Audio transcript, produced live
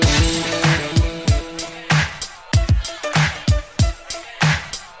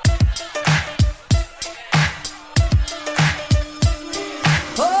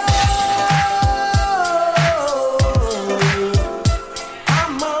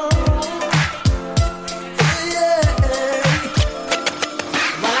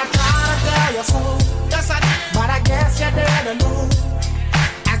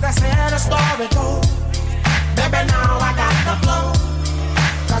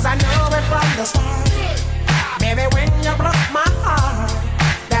understand. Baby, when you broke my heart,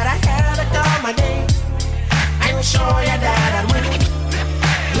 that I had to come again and show you that I'd win.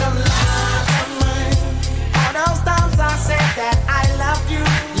 Your love of mine. All those times I said that I love you.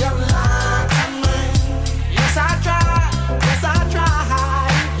 Your love of mine. Yes, I tried. Yes, I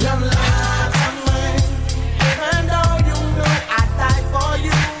tried. Your love of mine. Even though you knew I'd die for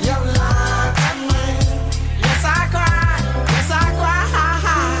you. Your love of mine. Yes, I cried. Yes, I cried.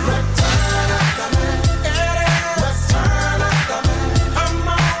 Return of the man. Return of the man. Come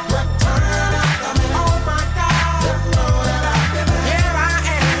on. Return of the man. Oh my God. You know that I've been there. Here I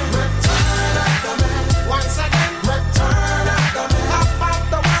am. Return of the man. Once again. Return of the man. Top of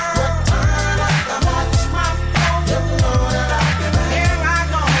the world. Return of the man. Watch my flow. You know that I've been there. Here I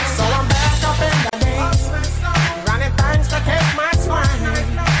go. So I'm back up in the days. Running things to take my swine.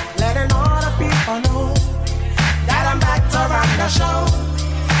 Letting all the people know that I'm back to run the show.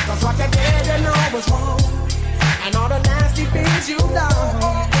 Cause what you did, you know was wrong. And all the nasty things you've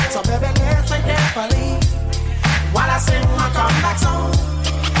done. So baby, listen carefully while I sing my comeback song.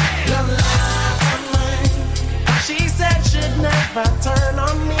 Your love of mine. She said she'd never turn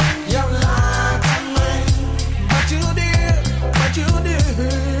on me. Your love of mine. But you did, but you did.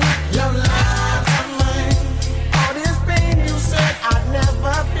 Your love of mine. All this pain you said I'd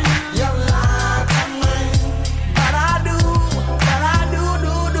never feel. Your love of mine. But I do,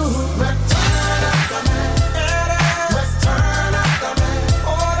 do. Return of the man. Return of the man.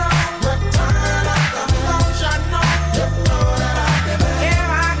 Hold on. Return of the man. Don't you know? You know that I've been there. Here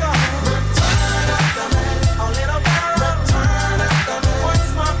I go. Return of the man. Oh little girl. Return of the man. What's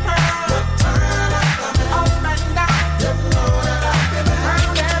my pearl? Return of the man. Up and down. You know that I've been there.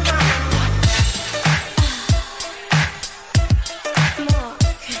 Round and round. Mark,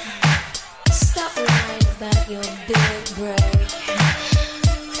 stop lying about your big break.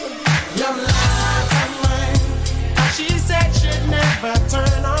 Your love of mine. She said she'd never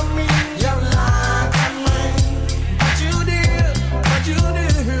turn on me. Your love of mine. But you did, but you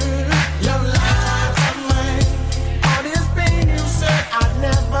did. Your love of mine. All this pain you said I'd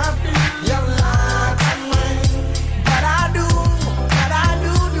never feel. Your love of mine. But I do,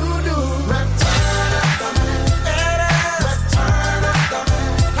 do. Return of the man. Return of the man.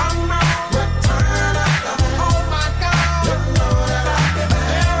 Come on. Return of the man. Oh my God. You know that I've been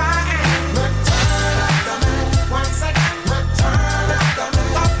there. Here I am. Return of the man. Once again. Return of the man.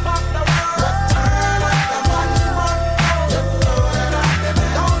 Top of the world. Return of the man. You know that I've been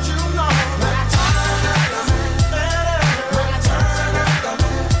there. Don't you know? Return of the man. Return of the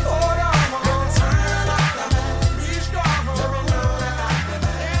man. Hold on. Return of the man. Be strong. You know that I've been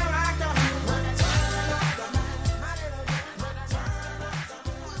there. Here I come. Return of the man. My little girl. Return of the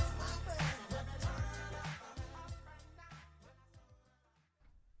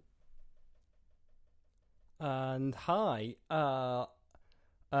And hi,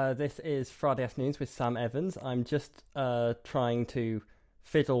 this is Friday Afternoons with Sam Evans. I'm just trying to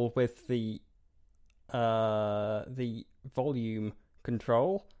fiddle with the volume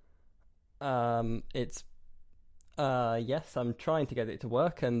control. It's yes, I'm trying to get it to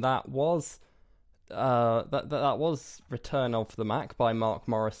work, and that was that was Return of the Mac by Mark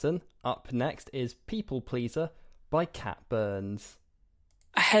Morrison. Up next is People Pleaser by Cat Burns.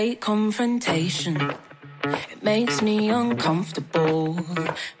 I hate confrontation. It makes me uncomfortable.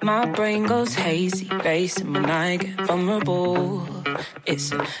 My brain goes hazy, racing when I get vulnerable.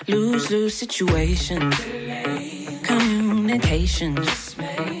 It's a lose-lose situation. Communication just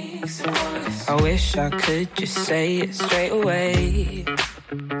makes it worse. I wish I could just say it straight away.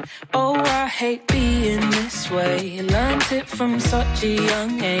 Oh, I hate being this way. Learned it from such a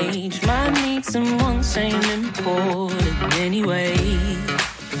young age. My needs and wants ain't important anyway.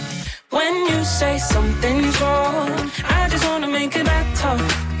 When you say something's wrong, I just wanna make it better.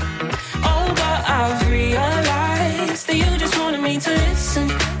 Oh, but I've realized that you just wanted me to listen.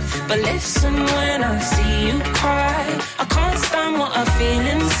 But listen when I see you cry. I can't stand what I feel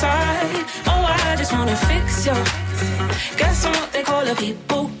inside. Oh, I just wanna fix you. Guess I'm what they call a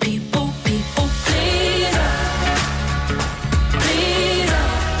people pleaser. Pleaser.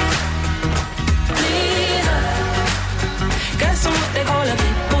 Guess I'm what they call a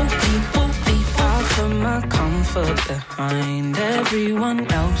people. I put my comfort behind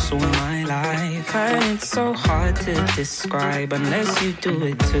everyone else all my life, and it's so hard to describe unless you do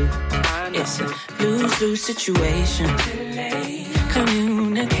it too. It's a lose-lose situation.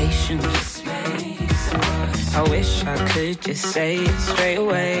 Communication just makes it worse. I wish I could just say it straight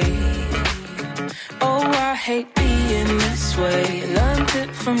away. Oh, I hate being this way. Learned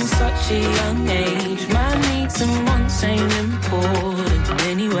it from such a young age. My needs and wants ain't important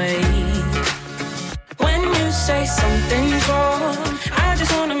anyway. something's wrong. I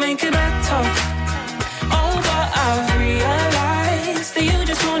just wanna make it better. Oh, but I've realized that you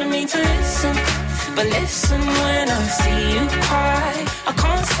just wanted me to listen. But listen when I see you cry. I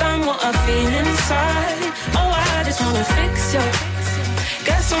can't stand what I feel inside. Oh, I just wanna fix you.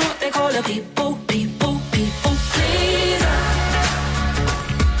 Guess I'm what they call a people, people, people pleaser.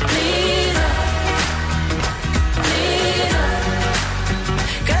 Pleaser. Pleaser.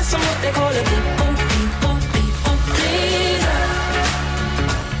 Guess I'm what they call a people, people, people pleaser.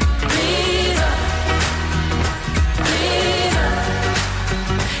 Pleaser. Pleaser.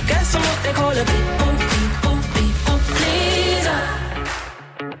 Guess I'm what they call a people, people, people pleaser.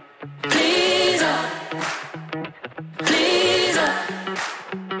 Pleaser. Pleaser.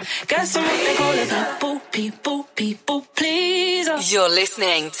 Guess I'm what they call a people, people, people pleaser. You're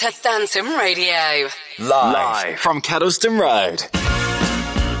listening to Phantom Radio. Live from Kettleston Road.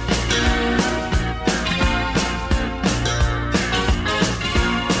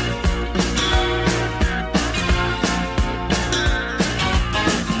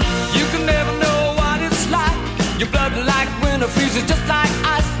 You can never know what it's like. Your blood like winter freezes just like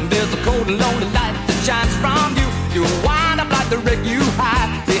ice. And there's a cold and lonely light that shines from you. You wind up like the wreck you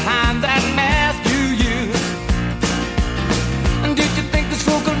hide behind that mask you use. And did you think this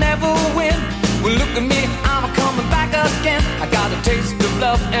fool could never win? Well, look at me, I'm coming back again. I got a taste of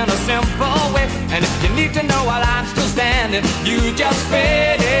love in a simple way. And if you need to know while I'm still standing, you just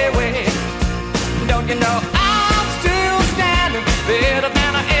fade away. Don't you know I'm still standing better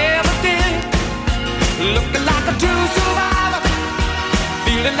than I ever did? Looking like a true survivor,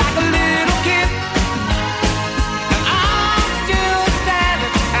 feeling like a little kid. And I'm still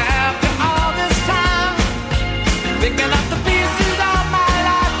standing after all this time, picking up the pieces of my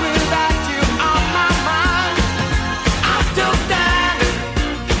life without you on my mind. I'm still standing.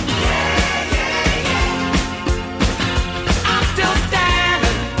 Yeah, yeah, yeah. I'm still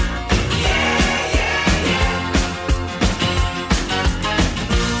standing. Yeah, yeah, yeah.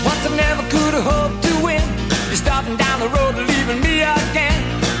 Once I never could have hoped to win. You're starting down the road and leaving me again.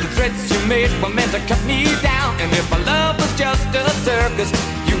 The threats you made were meant to cut me down. And if my love was just a circus,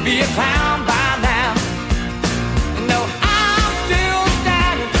 you'd be a clown by now. No, I'm still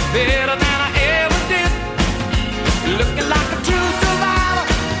standing better than I ever did. Looking like a true survivor,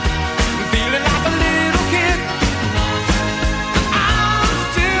 feeling like a little kid. I'm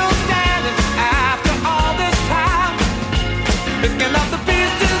still standing after all this time, picking up the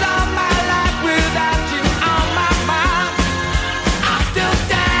pieces of my life without you on my mind. I'm still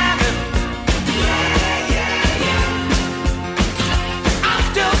standing. Yeah, yeah, yeah. I'm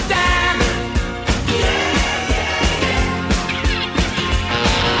still standing. Yeah, yeah, yeah.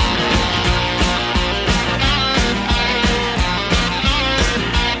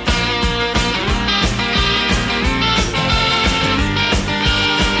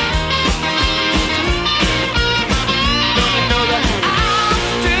 Don't you know that I'm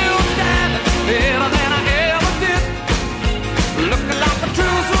still standing better than I ever did? Looking like a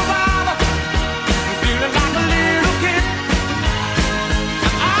true survivor, feeling like a little kid.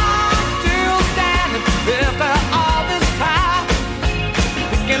 I'm still standing after all this time,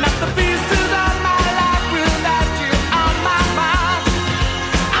 picking up the pieces of my life without you on my mind.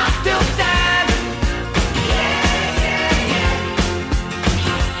 I'm still standing. Yeah, yeah, yeah.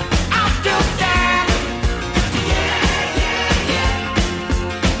 I'm still standing. Yeah, yeah, yeah.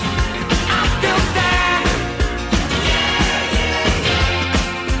 I'm still standing. Yeah, yeah, yeah.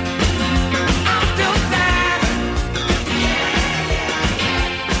 I'm still standing. Yeah, yeah, yeah. I'm still standing.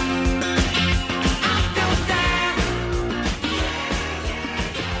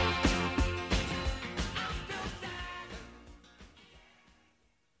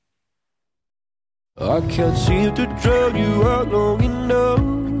 I can't seem to drown you out long enough.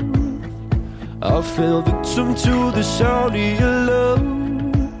 I fell victim to the sound of your love.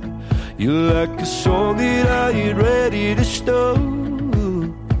 You're like a song that I ain't ready to stop.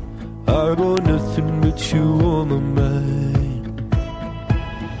 I got nothing but you on my mind.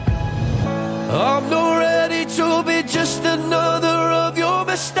 I'm not ready to be just another of your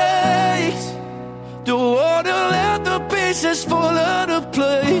mistakes. Don't wanna let the pieces fall out of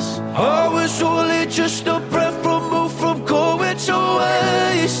place. I was only just a breath removed from going to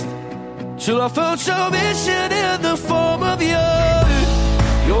waste, till I found salvation in the form of you.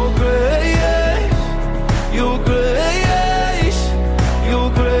 Your grace, your grace, your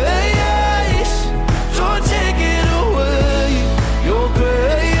grace. Don't take it away. Your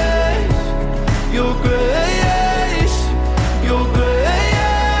grace, your grace, your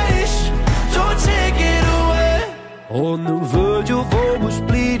grace. Don't take it away. On the verge of almost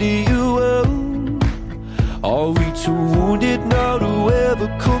bleeding you out, are we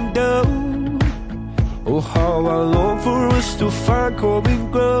common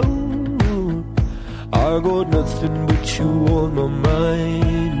ground. I got nothing but you on my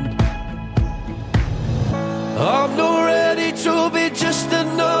mind. I'm not ready to be just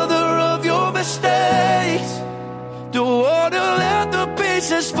another of your mistakes. Don't wanna let the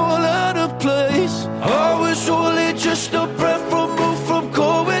pieces fall out of place. I was only just a breath removed from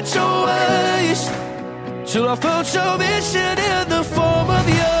going to waste, till I found salvation in the form of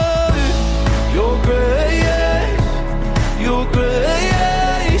you. Your grace, your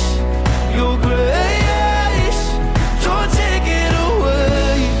grace, your grace. Don't take it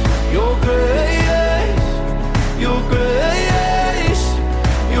away. Your grace, your grace,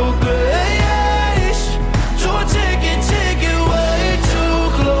 your grace. Don't take it way too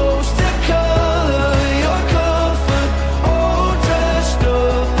close to color. Your comfort, all dressed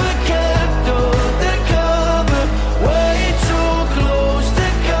up but kept under cover. Way too close to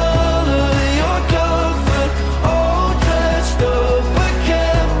color. Your comfort, all dressed up but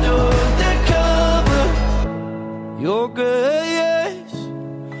kept under cover. Your grace,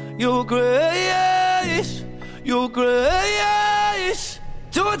 your grace, your grace.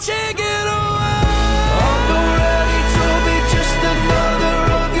 Don't take it away. I'm not ready to be just another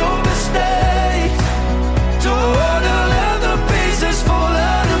of your mistakes. Don't wanna let the pieces fall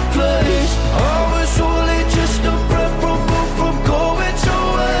out of place. I was only just a breath removed from going to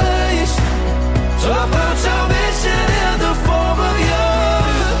waste, so I found salvation in the form of you.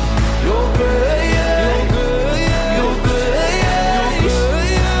 Your grace, your grace,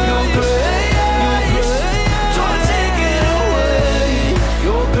 your grace. Don't take it away.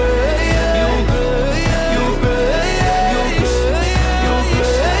 Your grace, your grace, your grace, your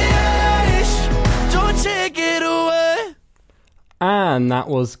grace. Don't take it away. And that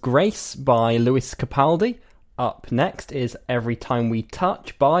was Grace by Lewis Capaldi. Up next is Every Time We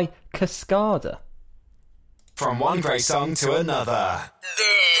Touch by Cascada. From one great song to another.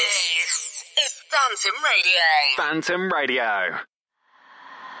 This is Phantom Radio. Phantom Radio.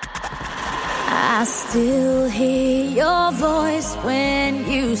 I still hear your voice when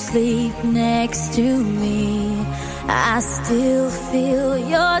you sleep next to me. I still feel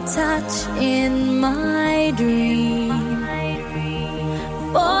your touch in my dream.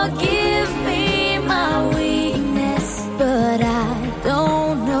 Forgive me my weakness, but I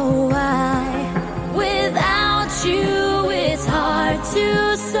don't know why. Without you, it's hard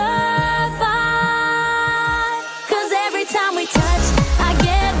to survive. 'Cause every time we touch, I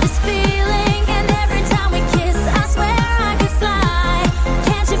get this feeling, and every time we kiss, I swear I could fly.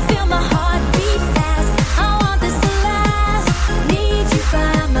 Can't you feel my heart beat fast? I want this to last. Need you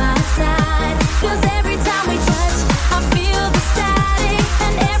by my side. 'Cause every time we touch, I feel the static,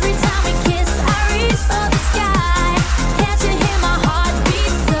 and every time we kiss, I reach for the sky. Can't you hear my heart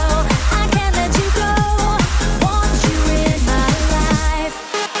beat? So I can't let you go. Want you in my life.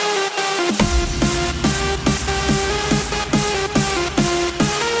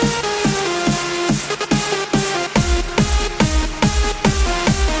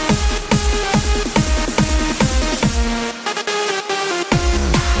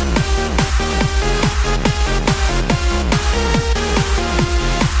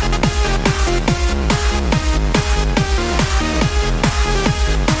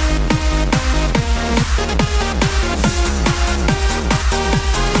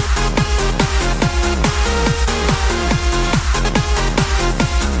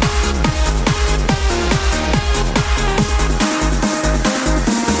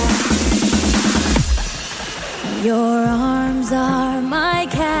 Your arms are my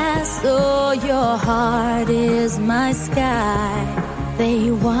castle, your heart is my sky.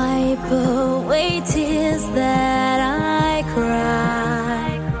 They wipe away tears that I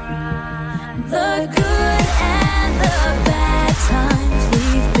cry. The good and the bad times,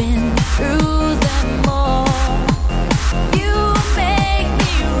 we've been through them all. You make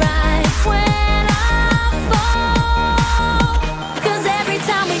me rise when I fall. 'Cause every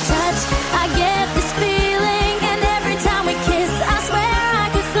time we touch, I get this feeling, and every time we kiss, I swear I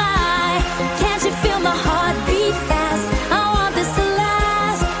could fly. Can't you feel my heart beat fast? I want this to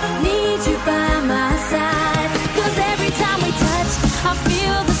last. Need you by my side. 'Cause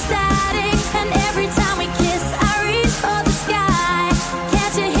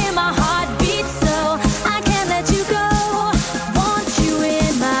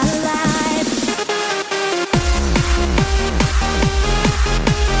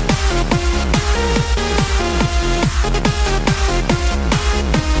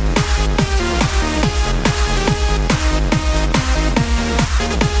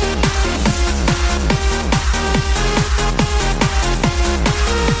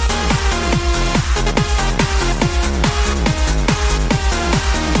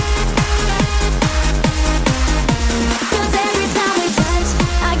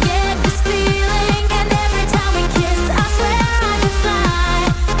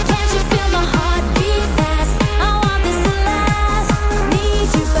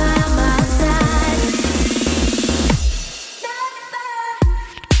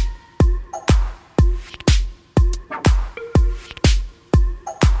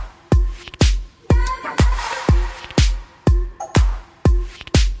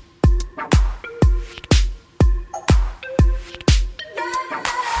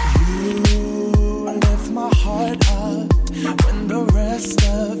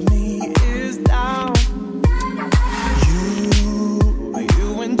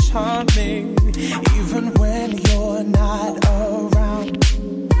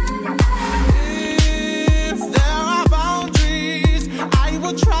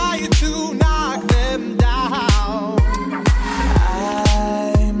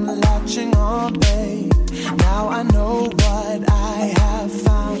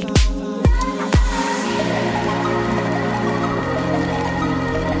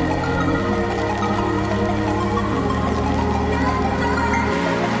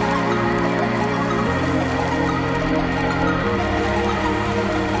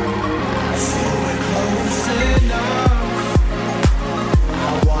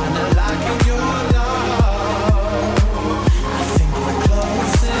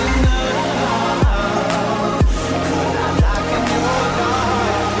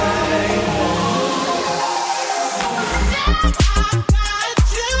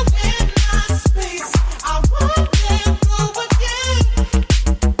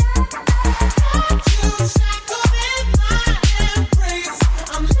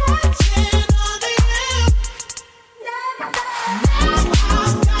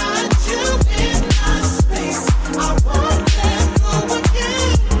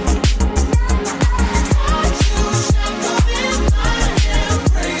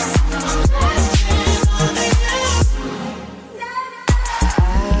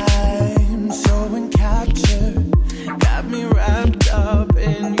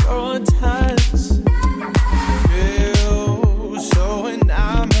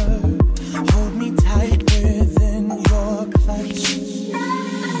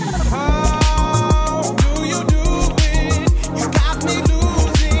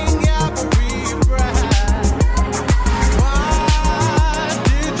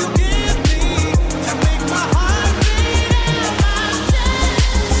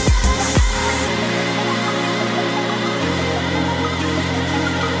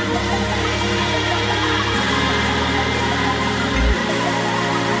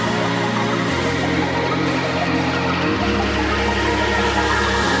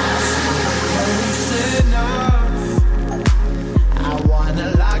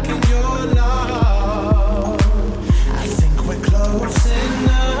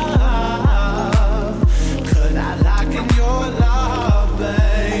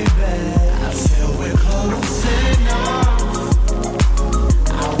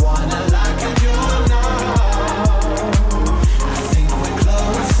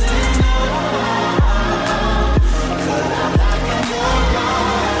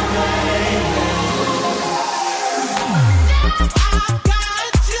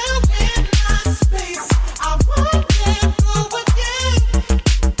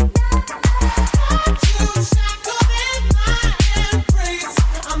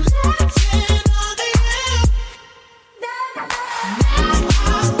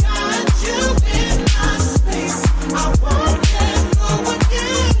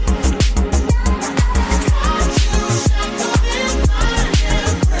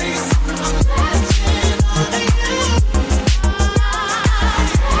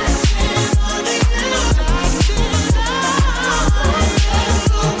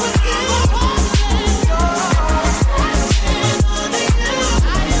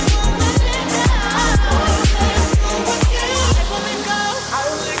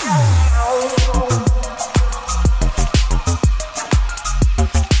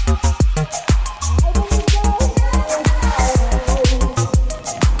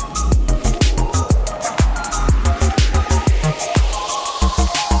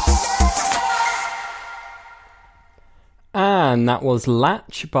That was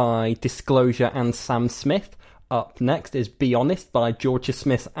Latch by Disclosure and Sam Smith. Up next is Be Honest by Georgia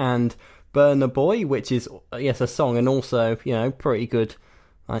Smith and Burna Boy, which is, yes, a song and also, you know, pretty good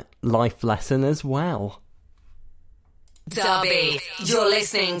life lesson as well. Derby, you're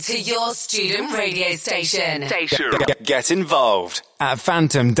listening to your student radio station. Get involved at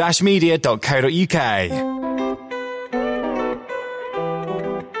phantom-media.co.uk.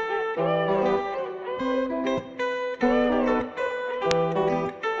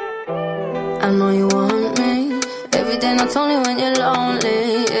 I know you want me every day, not only when you're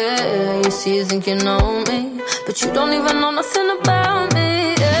lonely. Yeah, you see, you think you know me, but you don't even know nothing about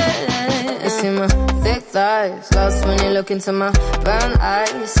me. Yeah, you see my thick thighs, lost when you look into my brown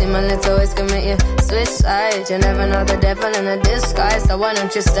eyes. See my little ways can make you switch sides. You never know the devil in a disguise, so why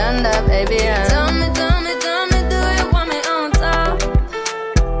don't you stand up, baby? And tell me, do you want me on top?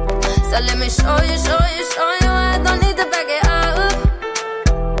 So let me show you. I don't need to back it up.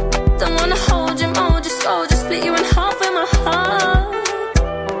 Don't wanna hold you, mold you, slow, just split you in half with my heart.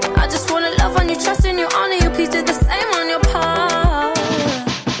 I just wanna love on you, trust in you, honor you, please do the same on your part.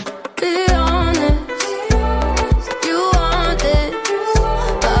 Be honest, you want it,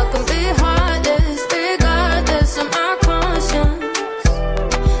 but I can be heartless, regardless of my conscience.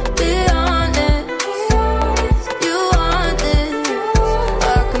 Be honest, you want it,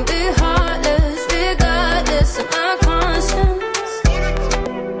 but I can be heartless, regardless of my conscience.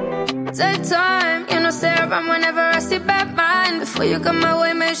 Take time, you know, stay around whenever I see bad mind. Before you come my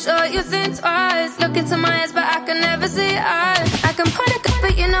way, make sure you think twice. Look into my eyes, but I can never see eyes. I can point a gun,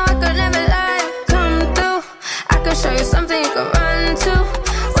 but you know I could never lie. Come through, I can show you something you can run to.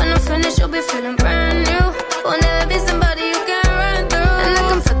 When I'm finished, you'll be feeling brand new. Will never be somebody you can run through. And I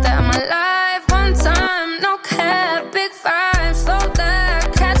can put that in my life one time. No cap, big five, slow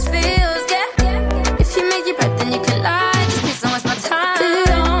that, catch feels, yeah. If you make your breath, then you can lie. Just please don't waste my time.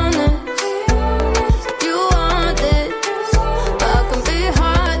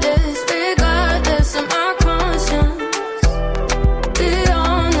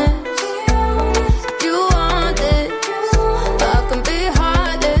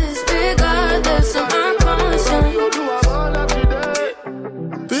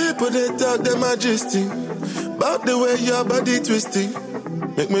 Majesty, about the way your body twisting,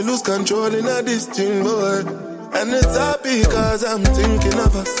 make me lose control in a this thing, boy. And it's happy cause I'm thinking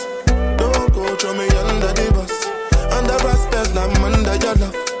of us. Don't go throw me under the bus. Under respect, I'm under your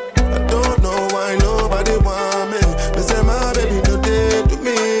love. I don't know why nobody want me. Me say my baby, no day to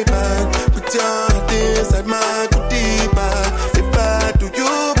me bad. Put your heart inside my goodie bag. If I do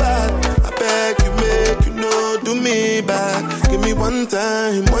you bad, I beg you make you know do me bad. Give me one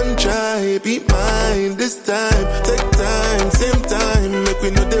time, one try, be mine this time. Take time, same time, make we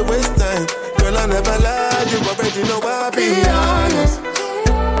know they waste time. Girl, I never lie, you already know I'll be honest.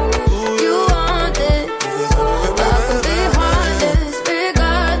 You want it, but I can be heartless,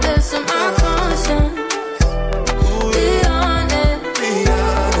 regardless of my conscience. Be honest,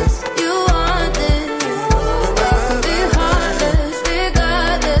 you want it, but I can be heartless,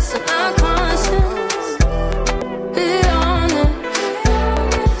 regardless of my conscience. Be honest,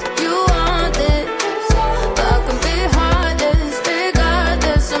 you want it, but I can be heartless,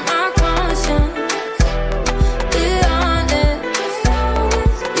 regardless of my conscience. Be honest,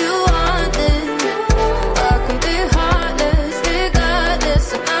 you want it, but I can be heartless, regardless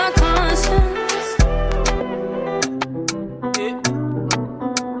of my conscience.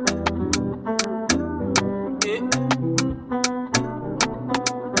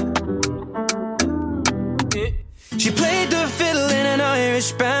 She played the fiddle in an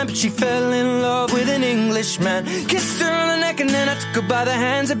Irish band, but she fell in love with an Englishman. Kissed her on the neck and then I took her by the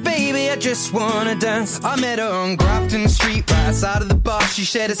hands. And baby, I just wanna dance. I met her on Grafton Street, right outside of the bar. She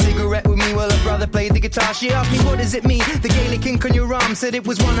shared a cigarette with me while her brother played the guitar. She asked me, what does it mean? The Gaelic ink on your arm. Said it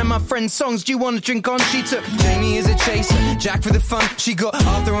was one of my friend's songs. Do you want to drink on? She took Jamie as a chaser, Jack for the fun. She got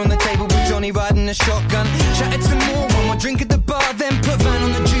Arthur on the table with Johnny riding a shotgun. Chatted some more, one more drink at the bar. Then put Van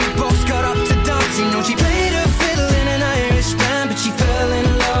on the jukebox, got up to dance. You know she played her fiddle in an Irish band, but she fell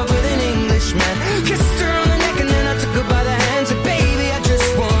in love with an Englishman. Kissed her on the neck and then I took her by the hands. And baby, I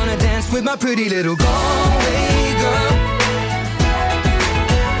just wanna dance with my pretty little Galway girl.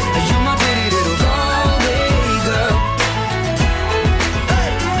 You're my pretty little Galway girl.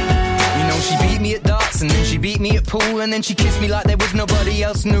 You know she beat me at darts and then she beat me at pool, and then she kissed me like there was nobody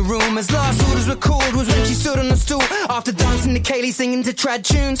else in the room. As last orders were called was when she stood on the stool after dancing to Kaylee singing to trad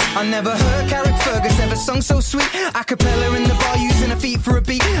tunes. I never heard Carrick Fergus ever sung so sweet. A cappella in the bar using her feet for a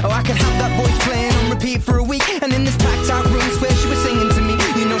beat. Oh, I could have that voice playing on repeat for a week. And in this packed out room swear she was singing to me.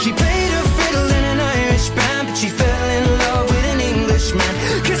 You know she played her fiddle in an Irish band, but she fell in love with an Englishman.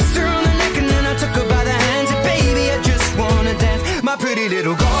 Englishman. Kissed her on the neck and then I took her by the hands. And baby, I just wanna dance. My pretty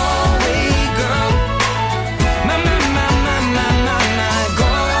little Galway girl. My, my, my, my, my, my, my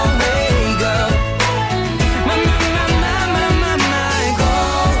Galway girl. My, my, my, my, my, my, my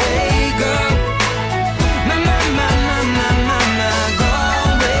Galway girl. My, my, my, my, my, my, my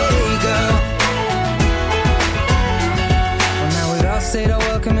Galway girl. Well, now we'd all said our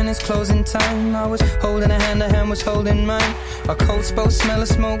welcome and it's closing time. I was holding a hand was holding mine. Our coats both smell of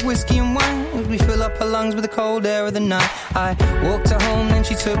smoke, whiskey and wine, as we fill up her lungs with the cold air of the night. I walked her home, then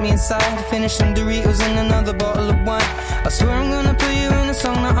she took me inside to finish some Doritos and another bottle of wine. I swear I'm gonna put you in a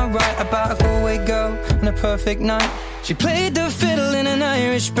song that I write about a Galway girl and a perfect night. She played the fiddle in an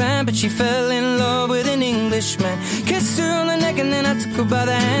Irish band, but she fell in love with an Englishman. Kissed her on the neck and then I took her by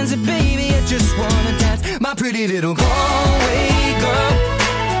the hands. And baby, I just wanna dance. My pretty little Galway girl.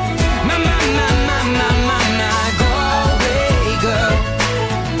 My, my, my, my, my, my, my Galway girl.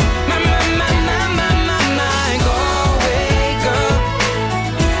 My, my, my, my, my, my, my Galway girl.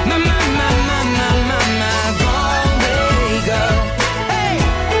 My, my, my, my, my, my, my Galway girl. Hey!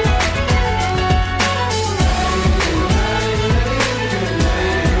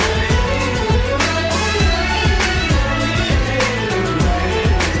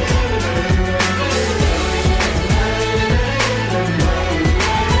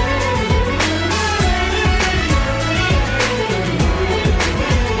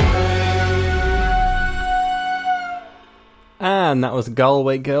 And that was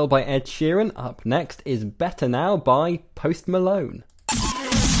Galway Girl by Ed Sheeran. Up next is Better Now by Post Malone.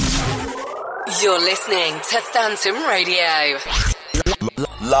 You're listening to Phantom Radio.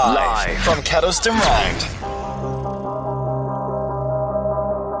 Live from Kettleston Road.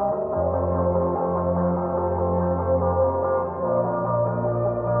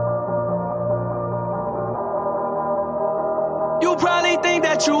 You probably think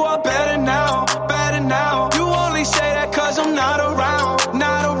that you are better now, better now. You only say that cause I'm not around,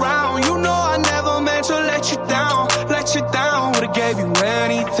 not around. You know I never meant to let you down, let you down. Would've gave you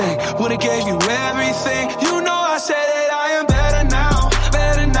anything, would've gave you everything. You know I said that I am better now,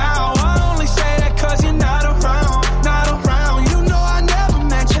 better now. I only say that cause you're not around, not around. You know I never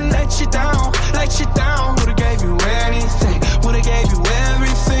meant to let you down, let you down. Would've gave you anything, would've gave you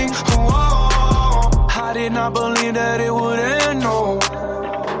everything. Oh, I did not believe that it would end, no.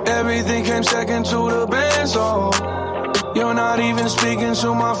 Everything came second to the best, oh. You're not even speaking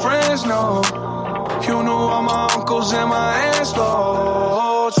to my friends, no. You knew all my uncles and my aunts,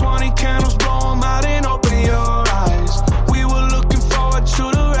 oh. 20 candles, blow 'em out and open your eyes. We were looking forward to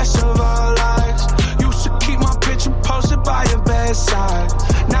the rest of our lives. Used to keep my picture posted by your bedside.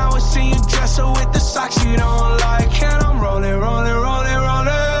 Now I see you dresser with the socks you don't like. And I'm rolling, rolling, rolling,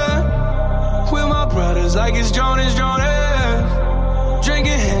 rolling with my brothers like it's Jonas, Jonas.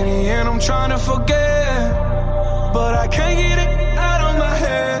 Drinking Henny and I'm trying to forget, but I can't get it out of my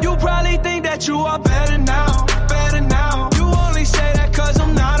head. You probably think that you are better now, better now. You only say that cause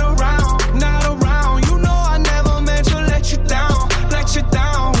I'm not around, not around. You know I never meant to let you down, let you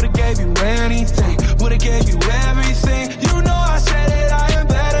down. Would've gave you anything, would've gave you everything. You know I said that I am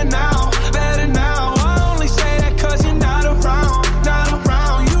better now, better now. I only say that cause you're not around, not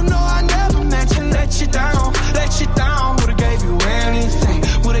around. You know I never meant to let you down, let you down. Would've gave you anything,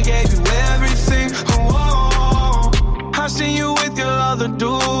 would've gave you everything. Oh, I seen you with your other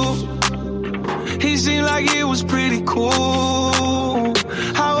dude. He seemed like he was pretty cool.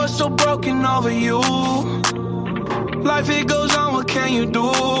 I was so broken over you. Life it goes on, what can you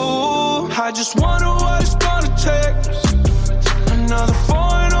do? I just wonder what it's gonna take. Another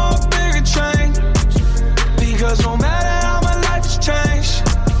foreign or a bigger change. Because no matter how my life has changed,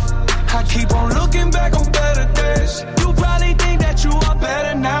 I keep on looking back on better days. You probably think that you are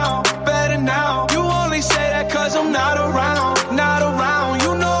better now, better now. You only say that cause I'm not around, not around.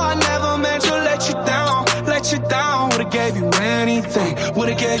 You know I never meant to let you down, let you down. Would've gave you anything,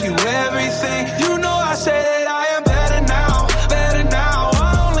 would've gave you everything. You know I say that I am better now, better now.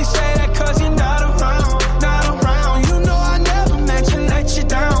 I only say that cause you're not around, not around. You know I never meant to let you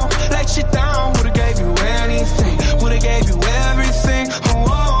down, let you down. Would've gave you anything, would've gave you everything.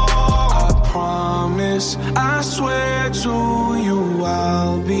 Oh, I promise, I swear to you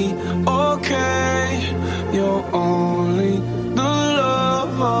I'll be okay. You're only the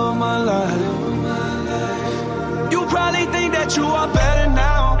love of my life. You probably think that you are better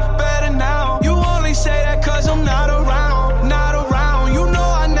now, better now. You only say that cause I'm not around, not around. You know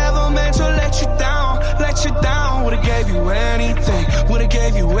I never meant to let you down, let you down. Would've gave you anything, would've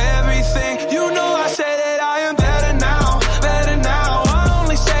gave you everything. You know I say that I am better now, better now. I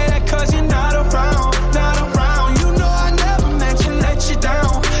only say that cause you're not around, not around. You know I never meant to let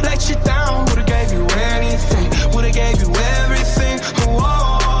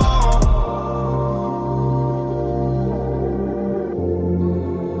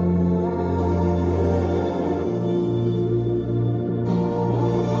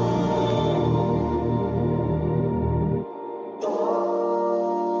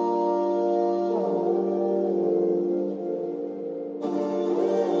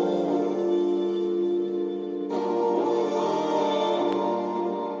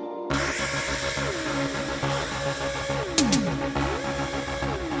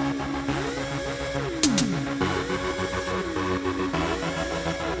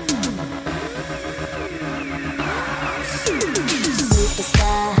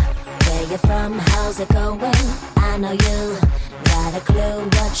you from? How's it going? I know you got a clue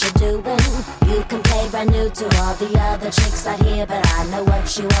what you're doing. You can play brand new to all the other chicks out here, but I know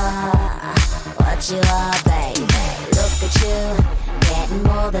what you are, baby. Look at you, getting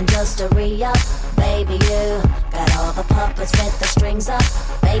more than just a re-up. Baby, you got all the puppets with the strings up,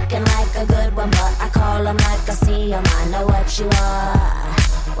 faking like a good one, but I call them like I see them. I know what you are,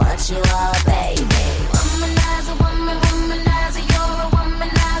 baby. Womanizer, womanizer, you're a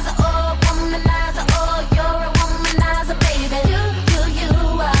womanizer, oh, womanizer, oh, you're a womanizer, baby. You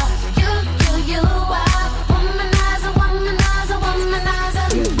are, you are, womanizer, womanizer, womanizer.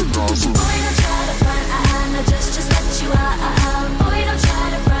 Boy, don't try to front, no, just what you are. Boy, don't try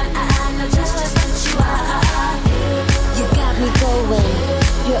to front, no, just what you are. You got me going,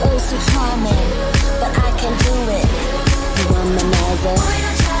 you're oh so charming, but I can do it. You womanizer. Boy,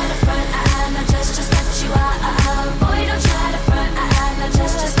 don't try to front, no, just what you are. Boy, don't try to front, no,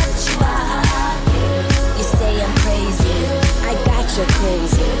 just what you are. You say I'm crazy, I got you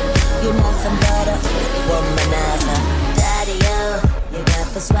crazy. You're nothing but a womanizer. Daddy, you got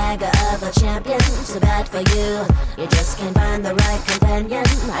the swagger of a champion. Too bad for you, you just can't find the right companion.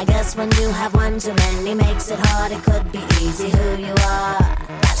 I guess when you have one too many makes it hard. It could be easy who you are,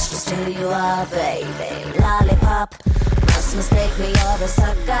 that's just who you are, baby. Lollipop, must mistake me, you're a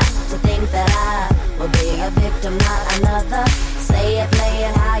sucker to think that I will be a victim, not another. Say it, play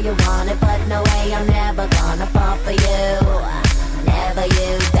it how you want it, but no way, I'm never gonna fall for you. Never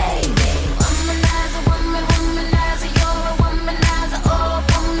you, baby. Womanizer, womanizer, you're a womanizer, oh,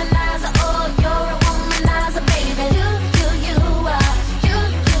 womanizer, oh, you're a womanizer, baby. You are,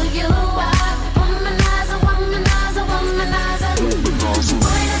 you are, womanizer, womanizer, womanizer.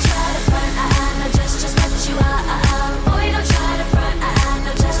 Boy, don't try to front, no, just what you are. Boy, don't try to front,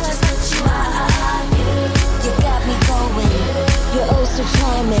 no, just what you are. You got me going, you're oh so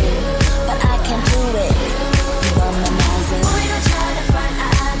charming, but I can't do it. You womanizer. Boy, don't try to front,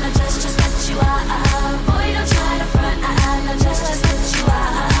 no, just what you are. Boy, don't try to front, no, just what you are.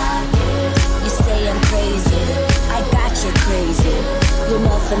 You say I'm crazy, I got you crazy. You're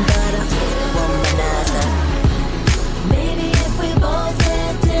nothing but a womanizer. Maybe if we both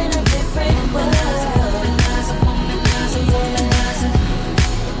lived in a different world,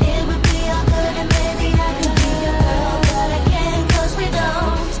 it would be all good and maybe I could be your girl, but I can't 'cause we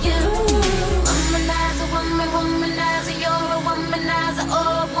don't. You womanizer, womanizer, you're a womanizer,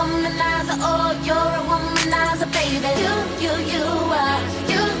 oh, womanizer, oh, you're a womanizer, baby. You are,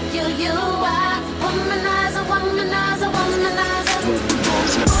 you are, womanizer, womanizer, womanizer.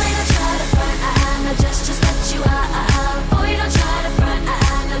 Boy, don't try to front, no, just what you are. Boy, don't try to front,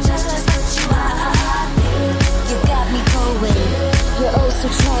 no, just what you are. You got me going, you're oh so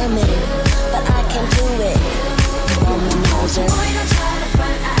charming, but I can't do it. You womanizer. Boy, don't try to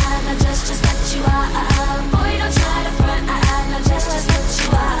front, no, just what you are. Boy, don't try to front, no, just what you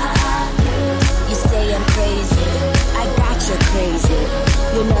are. You say I'm crazy, I got you crazy.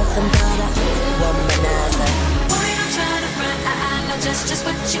 You're nothing but a womanizer. Boy, don't try to front, no, just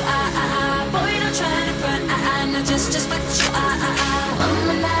what you are. Boy, don't try to front, no, just what you are.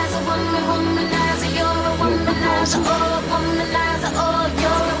 Womanizer, womanizer, you're a womanizer, oh, womanizer, oh,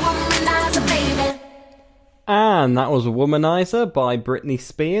 you're a womanizer, baby. And that was Womanizer by Britney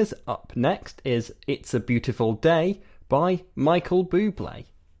Spears. Up next is It's a Beautiful Day by Michael Bublé.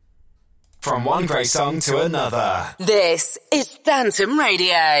 From one great song to another. This is Phantom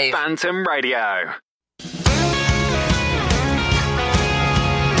Radio. Phantom Radio.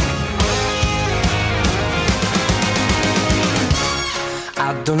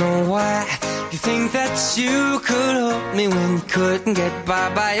 I don't know why you think that you could help me when you couldn't get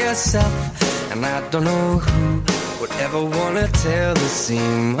by yourself. And I don't know who would ever want to tell the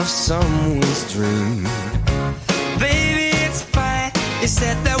seam of someone's dream. Baby, it's fine. You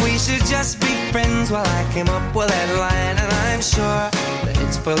said that we should just be friends. Well, I came up with that line, and I'm sure that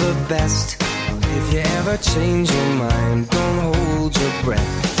it's for the best. If you ever change your mind, don't hold your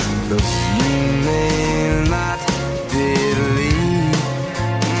breath. Look, you may not believe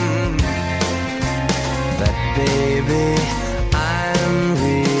that, baby, I'm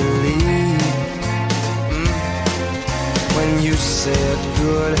relieved when you said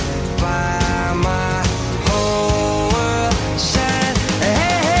goodbye. My whole world shined.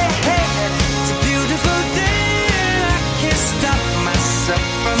 Hey, hey, hey, it's a beautiful day, and I can't stop myself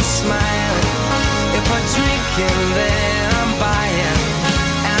from smiling. If I drink and then I'm buying,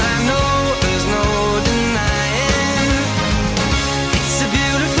 and I know there's no denying. It's a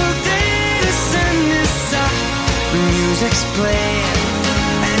beautiful day, the sun is up, the music's playing,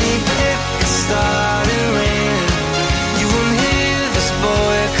 and even if it started raining, you won't hear this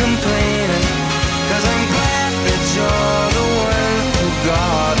boy complain.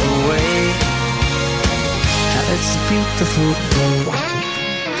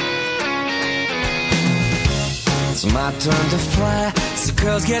 It's my turn to fly. So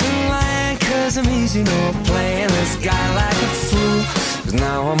girls get in line, cause I'm easy, no playing this guy like a fool. Cause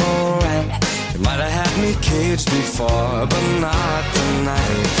now I'm alright. You might have had me caged before, but not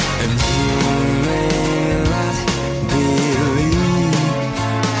tonight. And you may not believe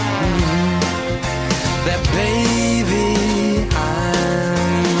that, baby,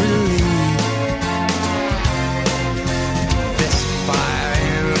 I'm relieved. This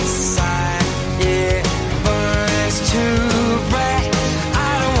fire inside, it burns too bright. I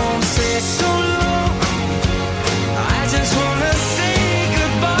don't want to say so long, I just want to say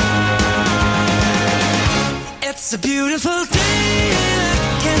goodbye. It's a beautiful day and I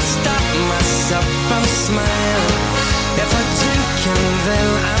can't stop myself from smiling. If I drink and then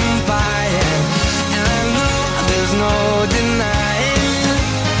I'm buying, and I know there's no denying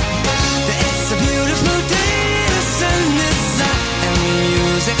that it's a beautiful day. The sun is up and the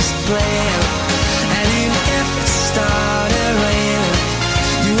music's playing, and even if it started raining,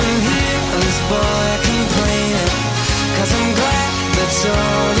 you wouldn't hear this boy complaining. Cause I'm glad that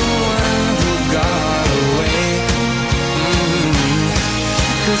you're the one who got away.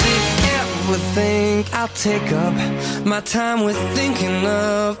 Cause if you ever think I'll take up my time with thinking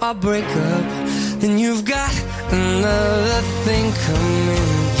of our breakup, then you've got another thing coming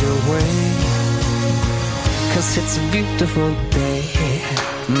your way. Cause it's a beautiful day.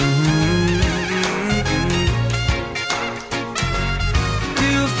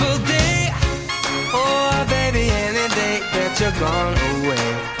 Beautiful day. Oh baby, any day that you're gone away,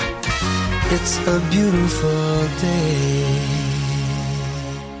 it's a beautiful day.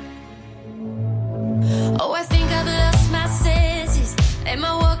 Oh, I think I've lost my senses. Am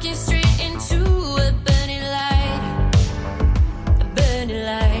I walking straight into a burning light? A burning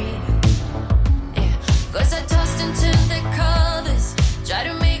light. Yeah. Cause I tossed and turned the covers, tried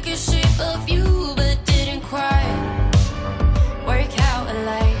to make a shape of you, but didn't quite work out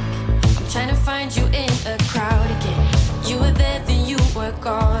alike. I'm trying to find you in a crowd again. You were there, then you were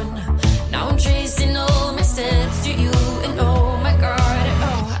gone. Now I'm tracing all my steps to you, and oh my god,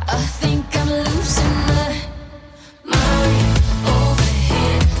 oh, I think I'm losing my mind over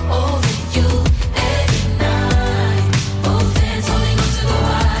here, over you every night. Both hands holding onto the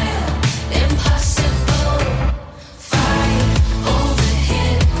wire, impossible fight over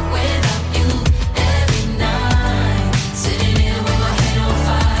here without you every night. Sitting here with my head on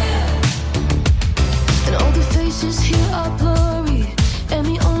fire, and all the faces here are blurry, and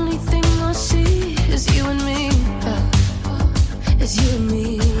the only thing I see is you and me. It's you and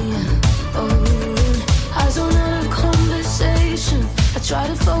me. Oh, I zone out of conversation. I try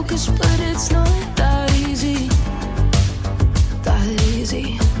to focus, but it's not that easy. That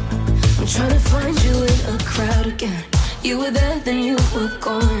easy. I'm trying to find you in a crowd again. You were there, then you were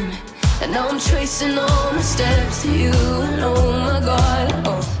gone, and now I'm tracing all my steps to you. And oh my god,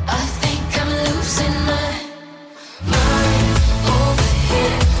 oh, I think I'm losing my mind over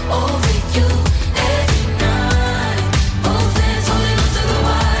here, over you every night. Both hands holding onto the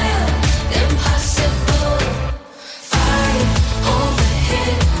wire, impossible fight over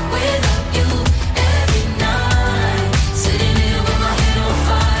here without you every night. Sitting here with my head on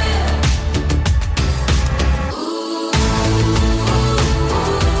fire. Ooh,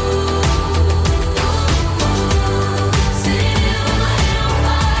 sitting here with my head on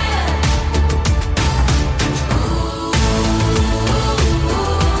fire.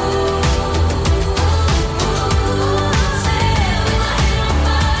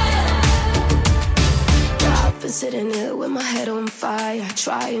 I've been sitting here with my head on fire,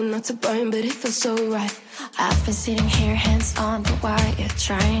 trying not to burn, but it feels so right. I've been sitting here, hands on the wire,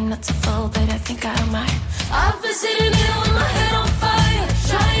 trying not to fall, but I think I might. I've been sitting here with my head on fire,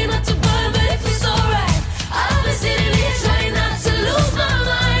 trying not to burn, but it feels so right. I've been sitting here, trying not to lose my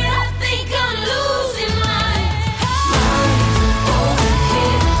mind. I think I'm losing my mind over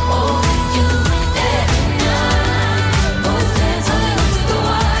here, over you every night. Both hands holding onto the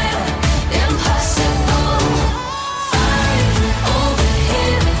wire, impossible fight over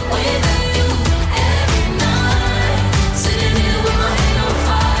here without you every night. Sitting here with my head on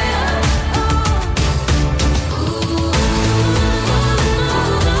fire. Ooh.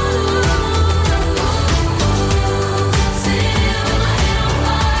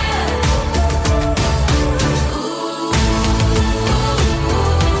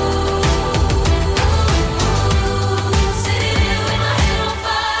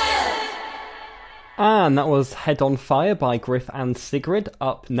 And that was Head on Fire by Griff and Sigrid.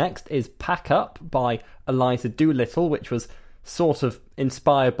 Up next is Pack Up by Eliza Doolittle, which was sort of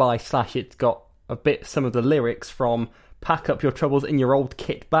inspired by / it's got a bit some of the lyrics from Pack Up Your Troubles in Your Old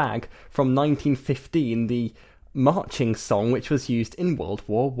Kit Bag from 1915, the marching song which was used in World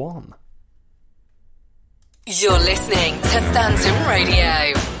War One. You're listening to Phantom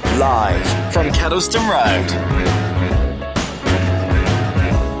Radio. Live from Kettleston Road.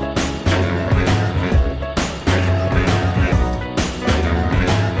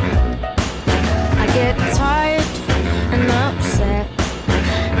 Get tired and upset,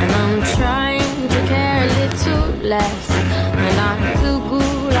 and I'm trying to care a little less. When I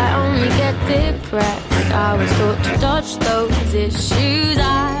Google, I only get depressed. I was taught to dodge those issues.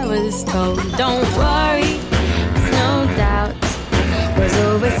 I was told, don't worry, there's no doubt. There's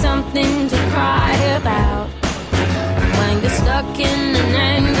always something to cry about. When you're stuck in an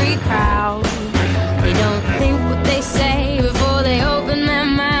angry crowd, they don't think what they say before they open their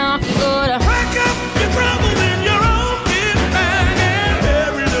mouth. You gotta pack up your troubles in your own kit bag and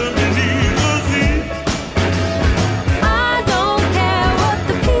bury them beneath the sea. I don't care what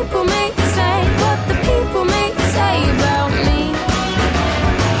the people may say, what the people may say about me.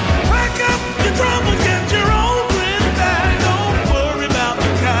 Pack up your troubles, get your own grip bag, don't worry about the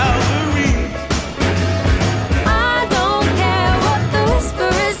cavalry. I don't care what the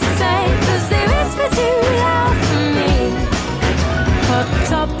whisperers say, 'cause they whisper too loud for me. Hot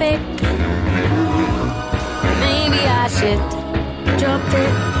topic, maybe I should drop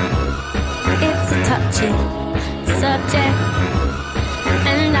it. It's a touchy subject,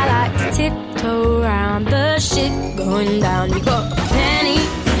 and I like to tiptoe around the shit going down. You got a penny,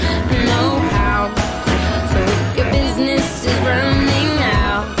 no pound. So if your business is running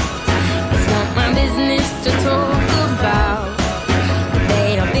out, it's not my business to talk about. But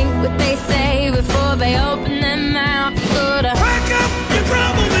they don't think what they say before they open their mouth. You gotta pack up your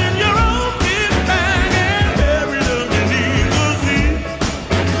troubles in your own kit bag and bury them beneath the sea.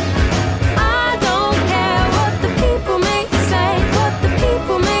 I don't care what the people may say, what the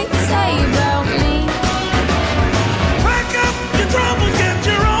people may say about me. Pack up your troubles, get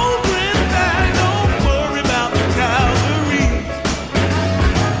your own grip bag, don't worry about the cavalry.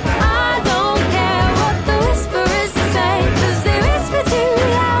 I don't care what the whisperers say, 'cause they whisper too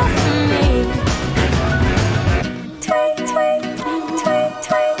loud for me. Tweet, tweet, tweet, tweet,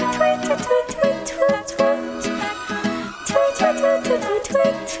 tweet, tweet, tweet, tweet, tweet, tweet. Tweet, tweet, tweet, tweet,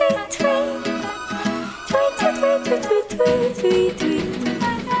 tweet, tweet, tweet, tweet. Tweet, tweet, tweet, tweet, tweet, tweet, tweet.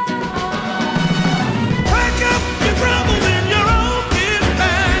 Pack up your troubles in your own kit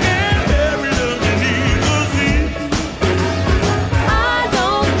bag and bury them beneath the sea. I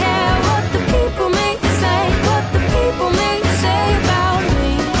don't care what the people may say, what the people may say about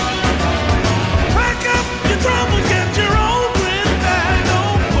me. Pack up your troubles, get your own grip bag,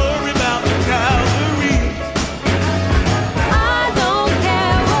 don't worry about the cavalry. I don't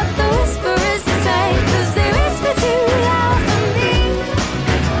care what the whisperers say, 'cause they whisper too loud for me.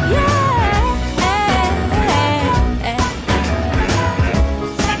 Yeah.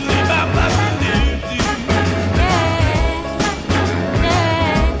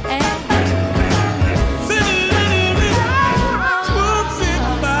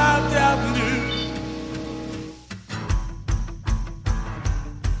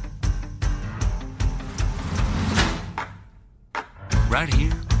 Right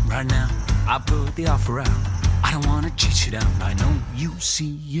here, right now, I put the offer out. I don't wanna chase you down, I know you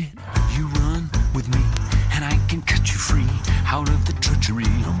see it. You run with me, and I can cut you free out of the treachery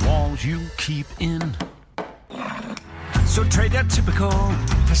and walls you keep in. So trade that typical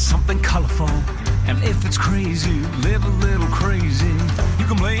for something colorful. And if it's crazy, live a little crazy. You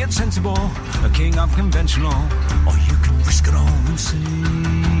can play it sensible, a king of conventional, or you can risk it all and see.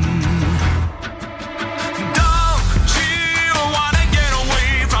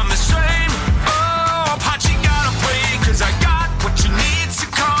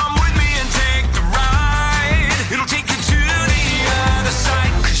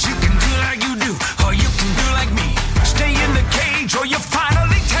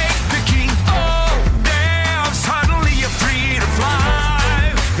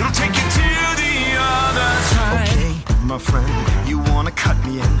 My friend, you wanna cut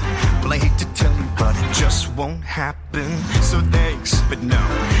me in, well I hate to tell you, but it just won't happen. So thanks, but no,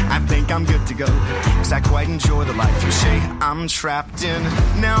 I think I'm good to go, 'cause I quite enjoy the life you say I'm trapped in.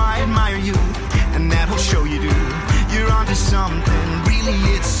 Now I admire you, and that'll show you do. You're onto something, really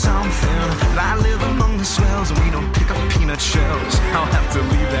it's something. But I live among the swells, and we don't pick up peanut shells. I'll have to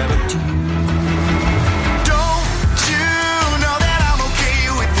leave that up to you. Don't you know that I'm okay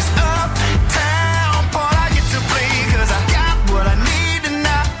with this uptown part I get to play? 'Cause I got what I need and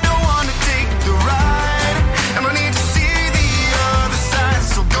I don't wanna take the ride. And I need to see the other side,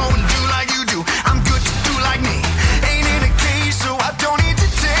 so go and do like you do. I'm good to do like me. Ain't in a cage, so I don't need to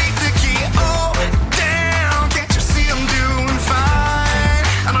take the key. Oh, damn, can't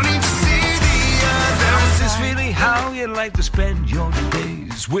like to spend your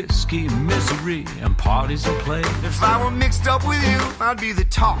days. Whiskey, misery, and parties and play. If I were mixed up with you, I'd be the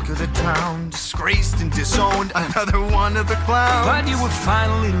talk of the town. Disgraced and disowned, another one of the clowns. But you would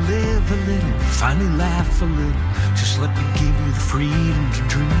finally live a little, finally laugh a little. Just let me give you the freedom to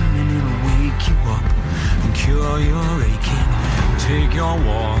dream, and it'll wake you up and cure your aching. Take your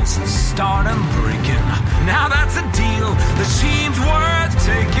walls and start them breaking. Now that's a deal that seems worth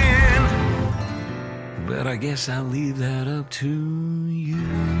taking. But I guess I'll leave that up to you.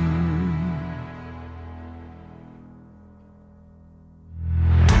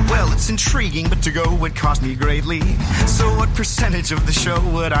 Well, it's intriguing, but to go would cost me greatly. So what percentage of the show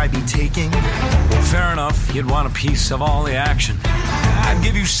would I be taking? Well, fair enough, you'd want a piece of all the action. I'd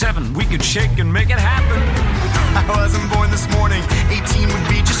give you 7, we could shake and make it happen. I wasn't born this morning, 18 would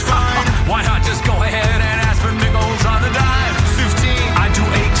be just fine. Why not just go ahead and ask for nickels on the dime? 15, I'd do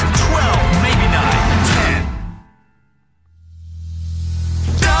 8, 12, maybe 9, 10.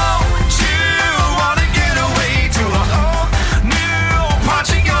 Don't you wanna get away to a whole new part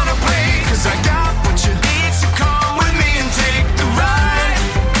you're gonna play? 'Cause I got what you need, so come with me and take the ride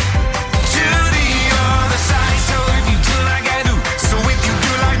to the other side. So if you do like I do, so if you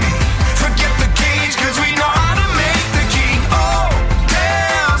do like me, forget the cage, 'cause we know how to make the key. Oh,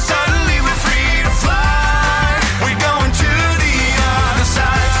 damn, suddenly we're free to fly. We're going to the other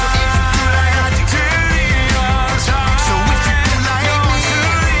side. So if you do like I do, to the other side. So if you do like me, to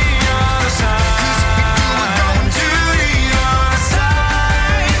the other side. 'Cause if we do, we're going to the other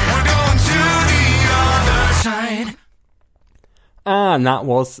side. We're going to the other side. And that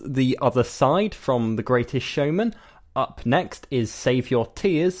was The Other Side from The Greatest Showman. Up next is Save Your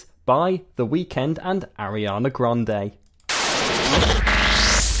Tears by The Weeknd and Ariana Grande.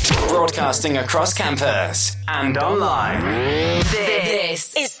 Broadcasting across campus and online.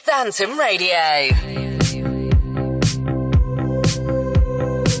 This is Phantom Radio.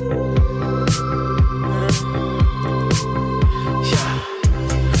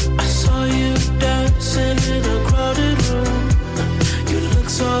 I saw you dancing in a crowded room. You look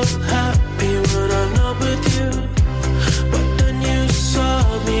so happy when I'm not with you. But then you saw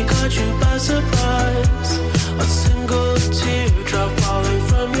me, caught you by surprise. A single teardrop falling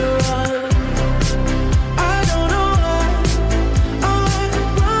from your eye. I don't know why I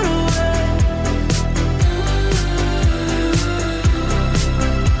run away.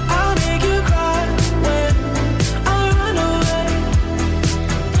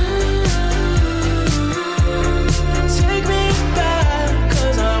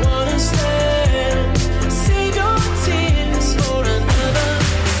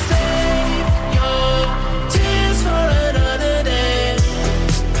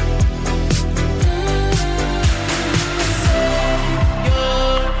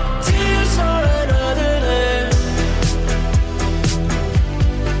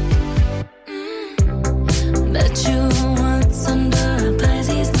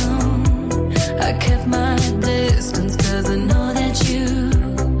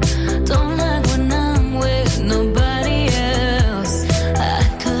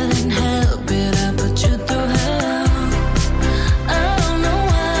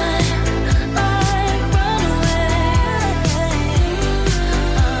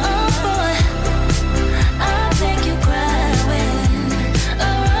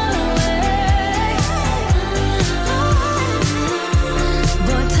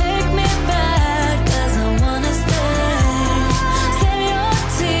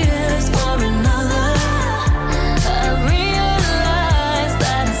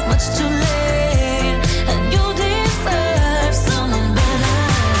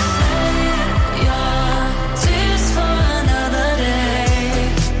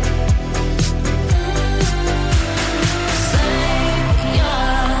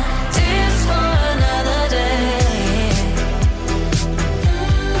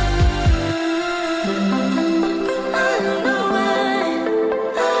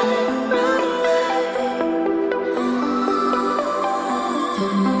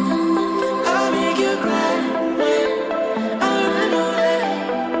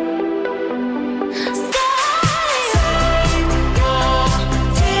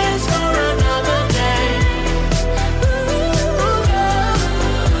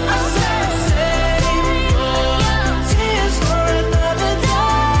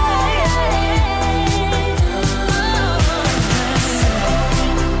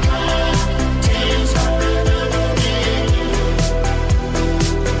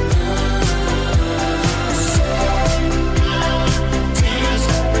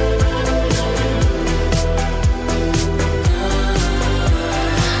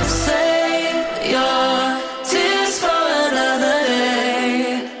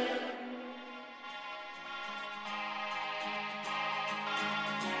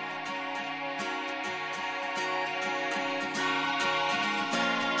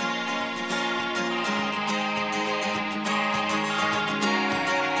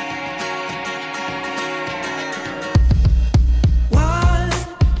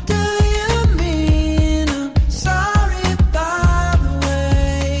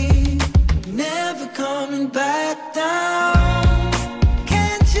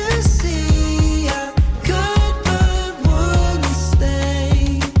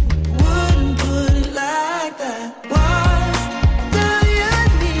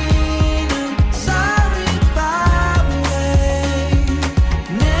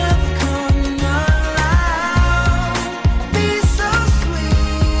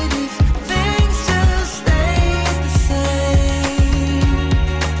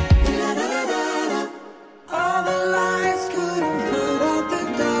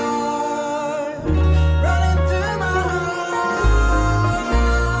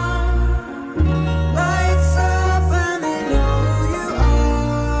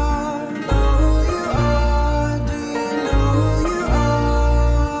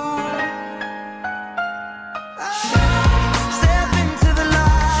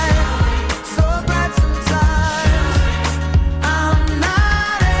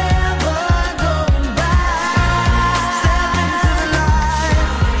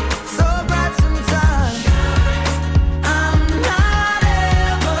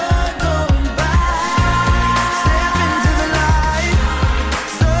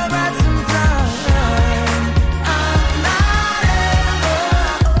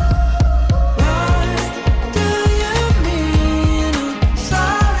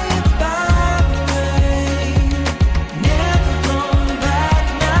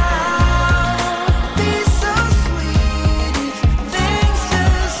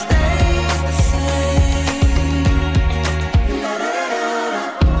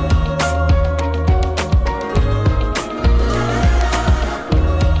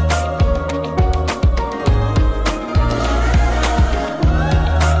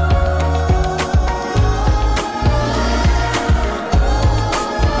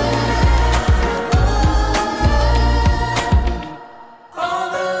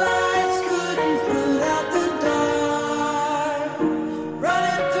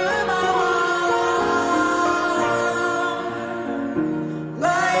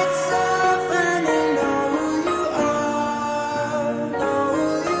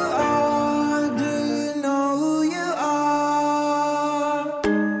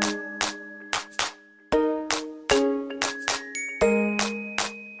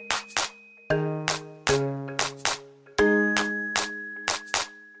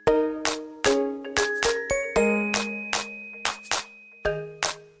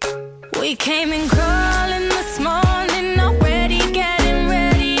 He came in crawling this morning, already getting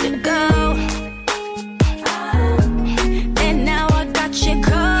ready to go. And now I got you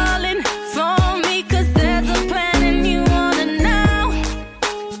calling for me, 'cause there's a plan and you wanna know.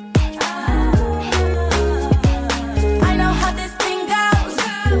 I know how this thing goes.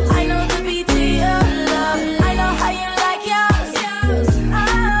 I know the beat to your love. I know how you like yours.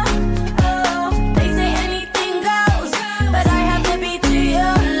 They say anything goes, but I have the beat to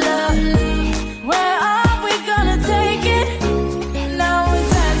your love. Where are we gonna take it? Now we're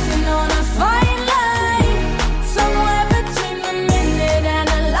dancing on a fine line, somewhere between a minute and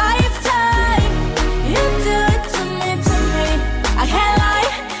a lifetime. You do it to me, I can't lie,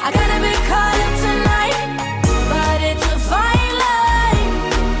 I gotta be caught up tonight, but it's a fine line.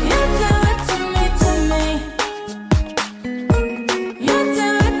 You do it to me, you do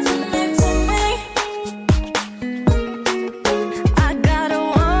it to me. I got a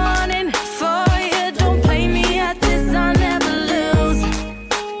warning for you, don't play me at this, I'll never lose.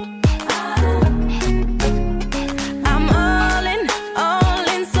 I'm all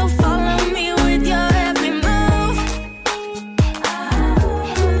in, so follow me with your every move.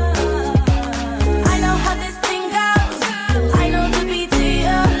 I know how this thing goes. I know the beat to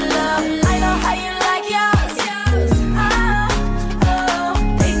your love. I know how you like yours.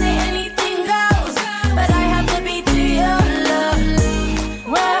 They say anything goes, but I have the beat to your love.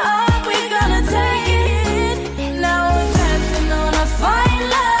 Where are we gonna take it? Now we're dancing on a fine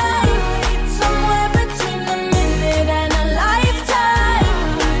line, somewhere between a minute and a lifetime.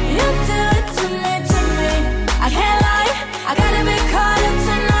 You do it to me, I can't lie, I gotta be caught up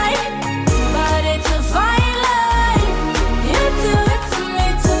tonight, but it's a fine line. You do it to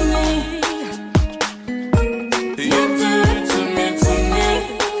me, you do it to me.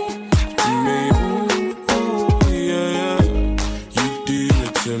 Ooh, yeah. You do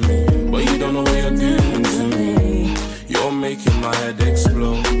it to me, but you don't know what you're doing to me. You're making my head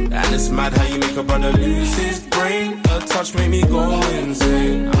explode, and it's mad how you make a brother lose his brain. A touch make me go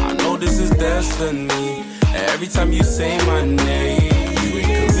insane. I know this is destiny. Every time you say my name, you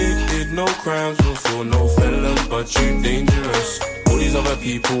ain't committed no crimes before, no felon, but you dangerous. All these other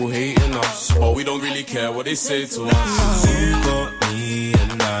people hating us, but we don't really care what they say to us. You got me,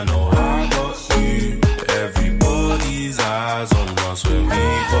 and I know I got you. Everybody's eyes on us when we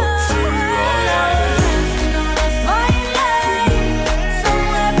got through. Oh yeah. Dancing on a fine line,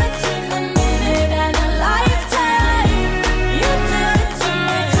 somewhere between a minute and a lifetime. You do it to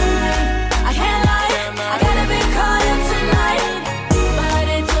me, I can't lie, I gotta be caught up tonight, but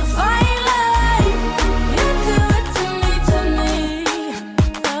it's a fine line. You do it to me,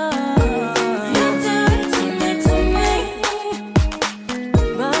 you do it to me,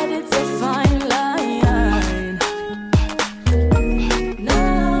 but it's a fine line.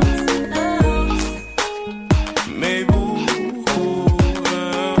 Knows. Maybe, ooh,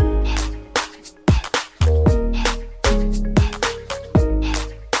 yeah.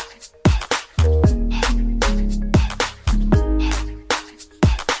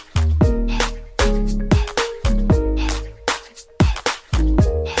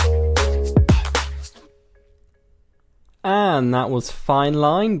 And that was Fine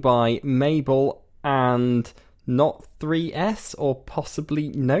Line by Mabel and Not 3S, or possibly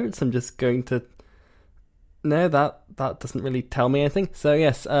Notes. I'm just going to... No, that doesn't really tell me anything. So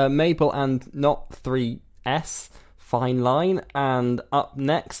yes, Mabel and Not 3S, Fine Line. And up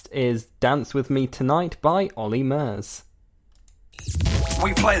next is Dance With Me Tonight by Ollie Murs.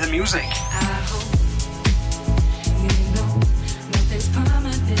 We play the music.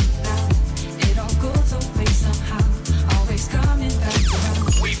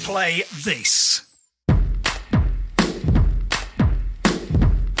 We play this.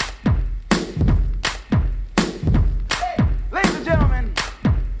 Ladies and gentlemen,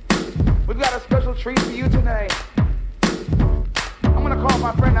 we've got a special treat for you tonight. I'm gonna call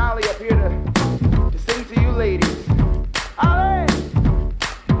my friend Ali up here to sing to you ladies. Ali!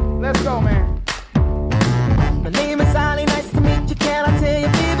 Let's go, man. My name is Ali, nice to meet you, can I tell you,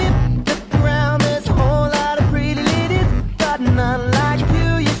 baby? Look around, there's a whole lot of pretty ladies, but none like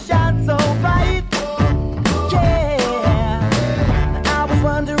you, you shine so bright. Yeah, I was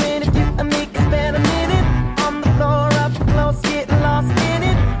wondering if you and me could spend a minute on the floor up close, getting lost in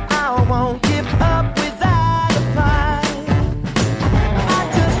it. I won't give up without a fight. I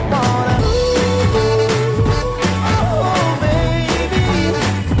just wanna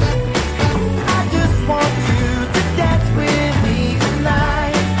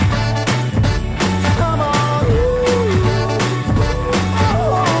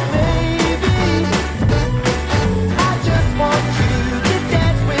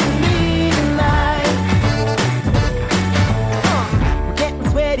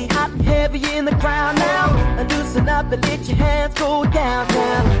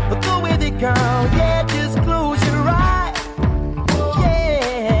girl, yeah, just close your eyes.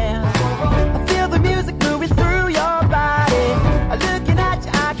 Yeah, I feel the music moving through your body. Looking at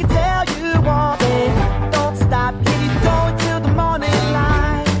you, I can tell you want it. Don't stop, keep going till the morning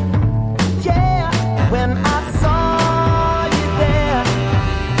light. Yeah, when I saw you there,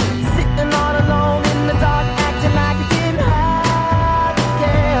 sitting all alone in the dark, acting like you didn't have to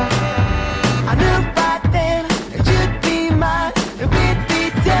care. I knew right then that you'd be mine, and we'd be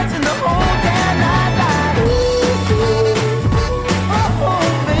dancing the whole damn night like, ooh, oh,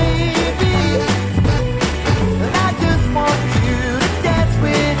 baby. And I just want you to dance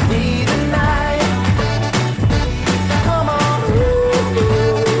with me tonight. So come on, ooh,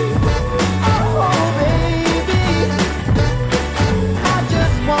 oh, baby. I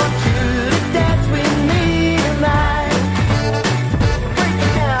just want you to dance with me tonight. Break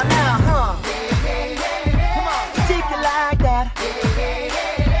it down now, huh? Come on, take it like that.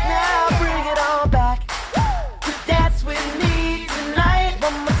 Now bring it on back. To dance with me tonight.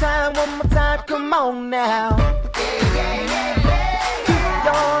 One more time, come on now. Do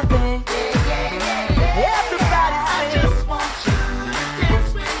your thing. Everybody say, I just want you to dance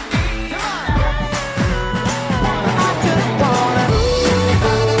with me tonight. I just wanna,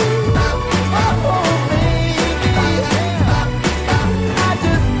 oh, baby. I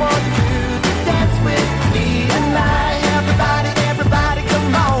just want you to dance with me tonight. Everybody,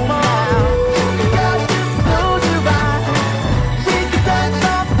 come on now. Girl, just close your eyes. We can dance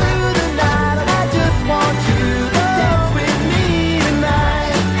all through the night. I just want you to dance with me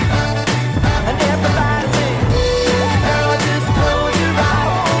tonight. And everybody say, girl, just close your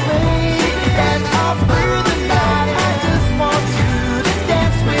eyes. We can dance all through the night. I just want you to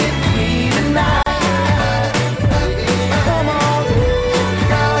dance with me tonight. Come on,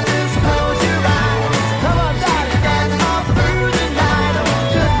 girl, just close your eyes. Come on, darling, dance all through the night. I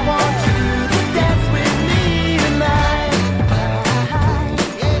just want you to dance with me tonight.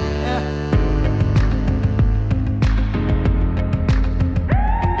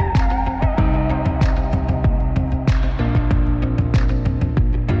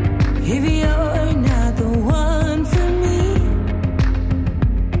 If you're not the one for me,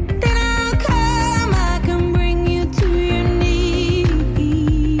 then I'll come, I can bring you to your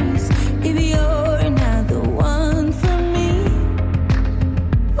knees. If you're not the one for me,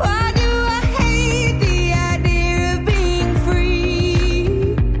 why do I hate the idea of being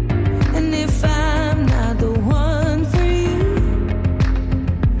free? And if I'm not the one for you,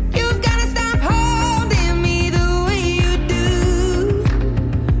 you've gotta stop holding me the way you do.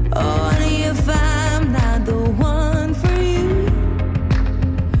 Oh, honey, if I'm not the one for you,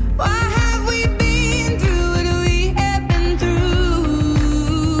 why have we been through what we have been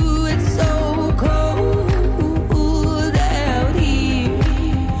through? It's so cold out here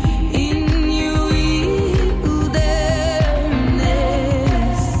in your wilderness.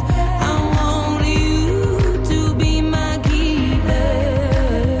 I want you to be my keeper,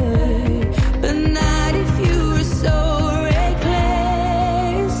 but not if you were so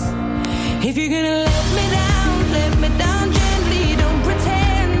reckless. If you're gonna let me down gently. Don't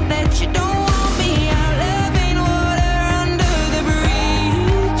pretend that you don't want me out loving water under the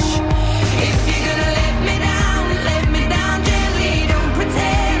bridge. If you're gonna let me down gently. Don't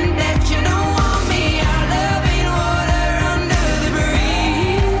pretend that you don't want me out loving water under the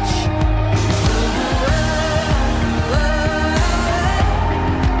bridge.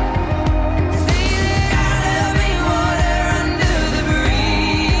 Say that I love you water under the bridge.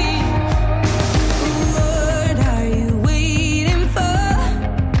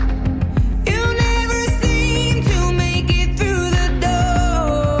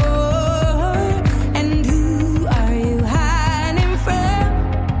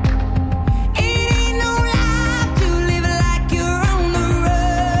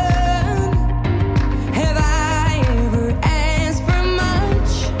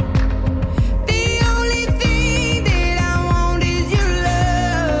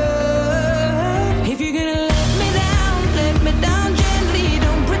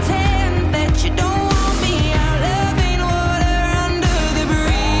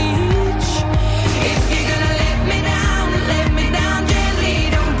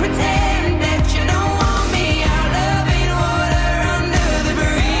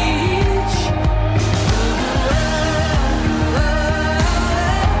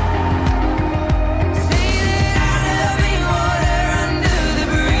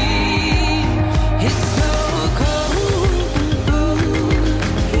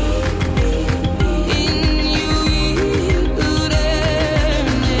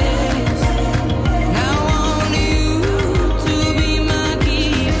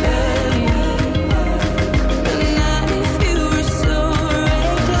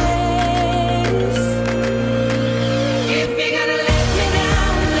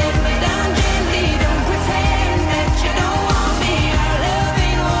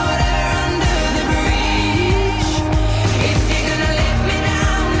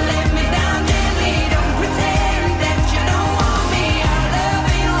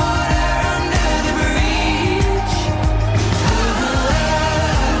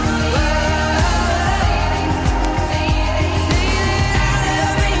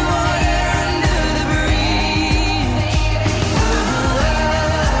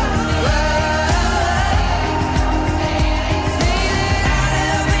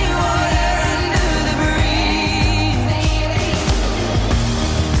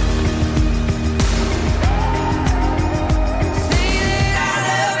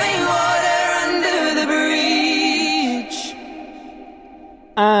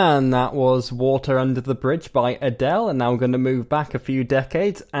 And that was Water Under the Bridge by Adele, and now we're going to move back a few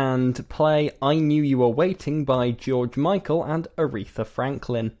decades and play I Knew You Were Waiting by George Michael and Aretha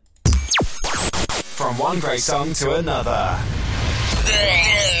Franklin. From one great song to another.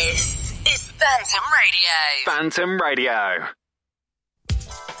 This is Phantom Radio. Phantom Radio.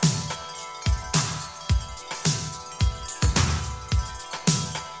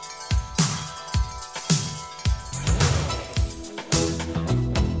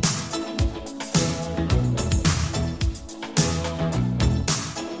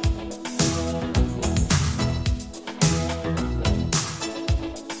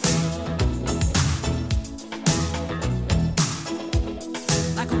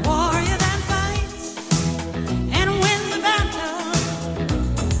 Like a warrior that fights and wins the battle,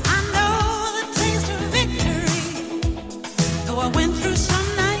 I know the taste of victory. Though I went through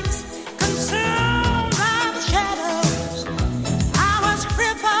some nights consumed by the shadows, I was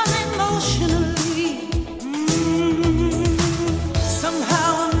crippled emotionally. Somehow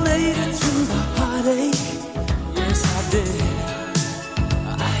I made it through the heartache. Yes, I did.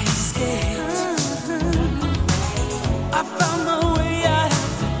 I escaped. I found my way out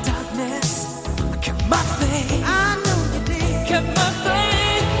of the darkness. I kept my faith. I know you did. Kept my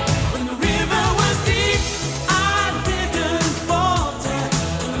faith. When the river was deep, I didn't falter.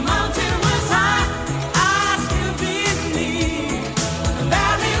 When the mountain was high, I still believed. When the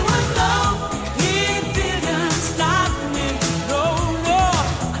valley was low, it didn't stop me. No, no.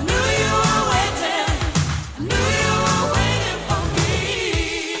 I knew you were waiting. I knew you were waiting for me.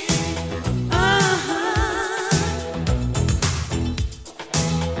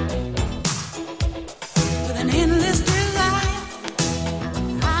 With an endless desire,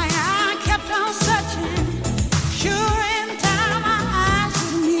 I kept on searching. Sure, in time my eyes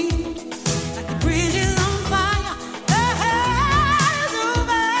would meet. Like the bridge is on fire, the hell is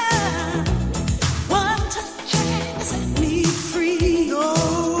over. One touch and set me free. No,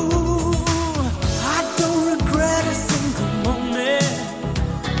 I don't regret a single moment.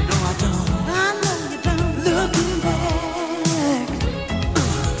 No, I don't. I know you don't. Looking back,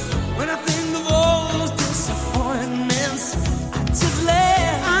 when I think of all those disappointments, I just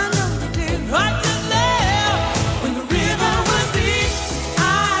laugh. I know you did. I just laugh. When the river was deep, I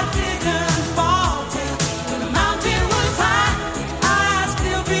didn't falter. When the mountain was high, I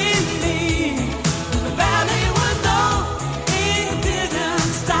still believed. When the valley was low, it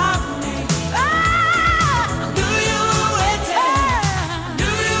didn't stop me. I knew you were waiting. I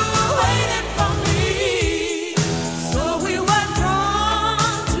knew you were waiting for me. So we were drawn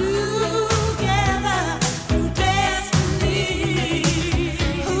together through destiny.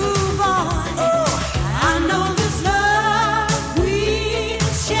 Ooh, boy, I know this love we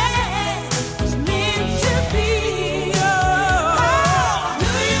share is meant to be. I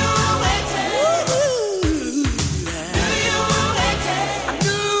knew you were waiting. Knew you were waiting. I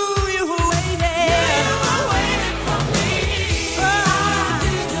knew you were waiting. You were waiting for me. I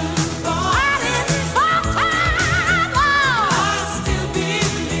didn't fall. I still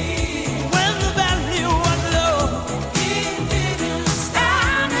believe. When the valley was low, it didn't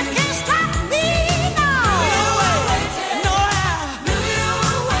stop me. Can't stop me, no. You were waiting. No, I knew you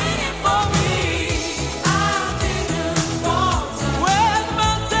were waiting for me. I didn't falter. When the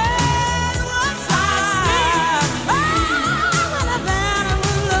mountain was high, when the valley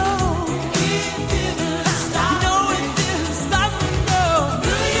was low, it didn't stop. No, it didn't stop me, no.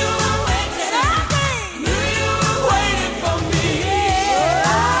 Knew you were waiting. Knew you were waiting for me.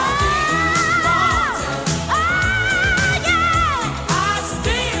 I didn't falter. I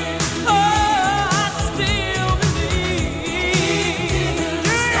still believe.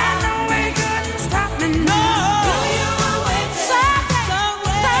 Got no way, couldn't stop me, no. Knew you were waiting.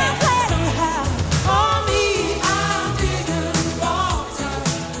 Somehow, for me. I didn't falter.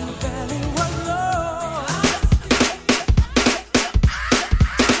 The valley was low.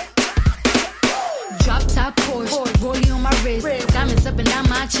 Drop top Porsche, rollie on my wrist, diamonds up and down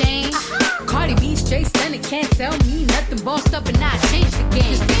my chain. Cardi B straight stunning, can't tell me nothing. Bossed up and I changed the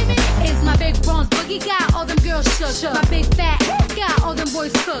game. It's my big bronze boogie, got all them girls shook. My big fat got all them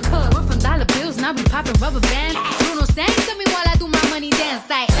boys cooked. We're from dollar bills, now we popping rubber bands. Bruno sang to me while I do my money dance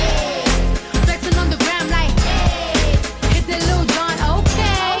like, hey. Flexing on the gram like, hey. Hit the Lil Jon,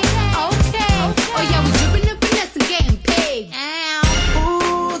 okay, okay. Oh yeah, we dripping and finesse and getting paid.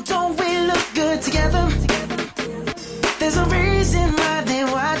 Ooh, don't we look good together? There's a reason why they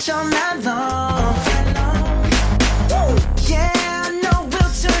watch all night long. Yeah, I know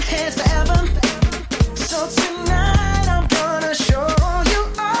we'll turn heads forever. So tonight I'm gonna show you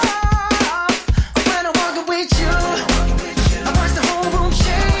off. When I walk with you, I watch the whole room shake.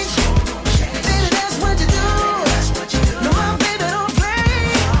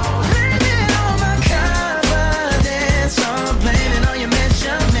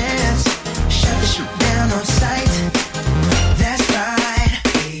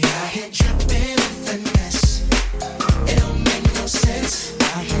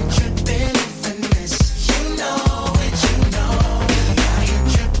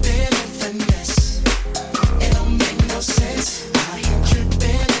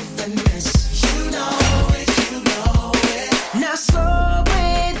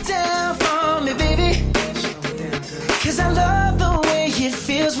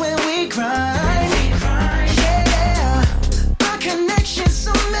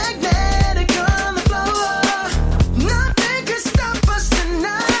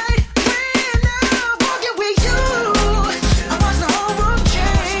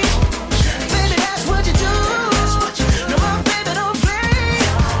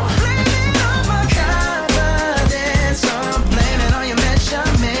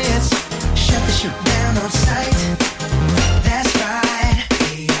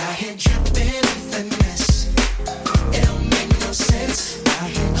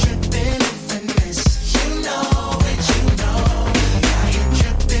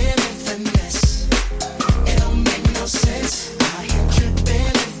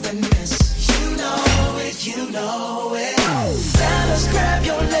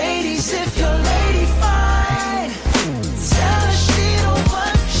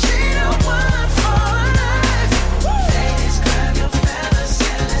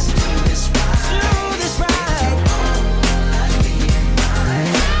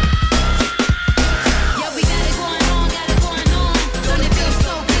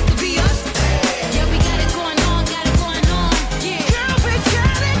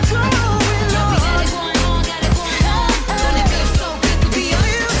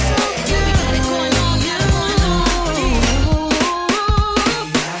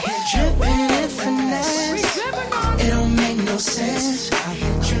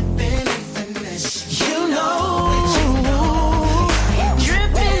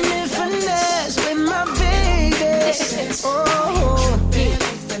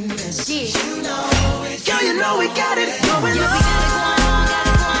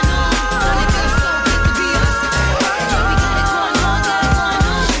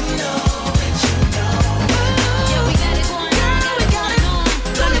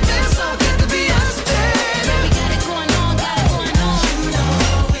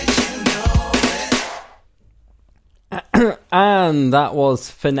 And that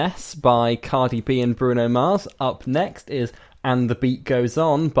was Finesse by Cardi B and Bruno Mars. Up next is And the Beat Goes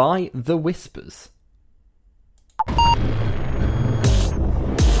On by The Whispers.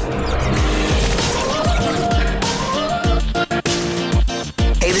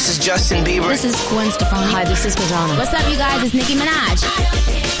 Hey, this is Justin Bieber. This is Gwen Stefani. Hi, this is Madonna. What's up, you guys? It's Nicki Minaj.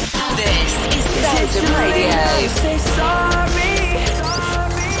 This is Phantom Radio. Say sorry.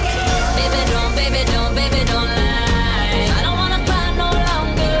 Baby, don't lie. I don't wanna cry no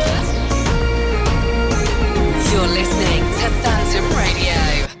longer. You're listening to Phantom Radio.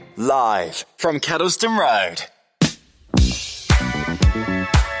 Live from Kettleston Road.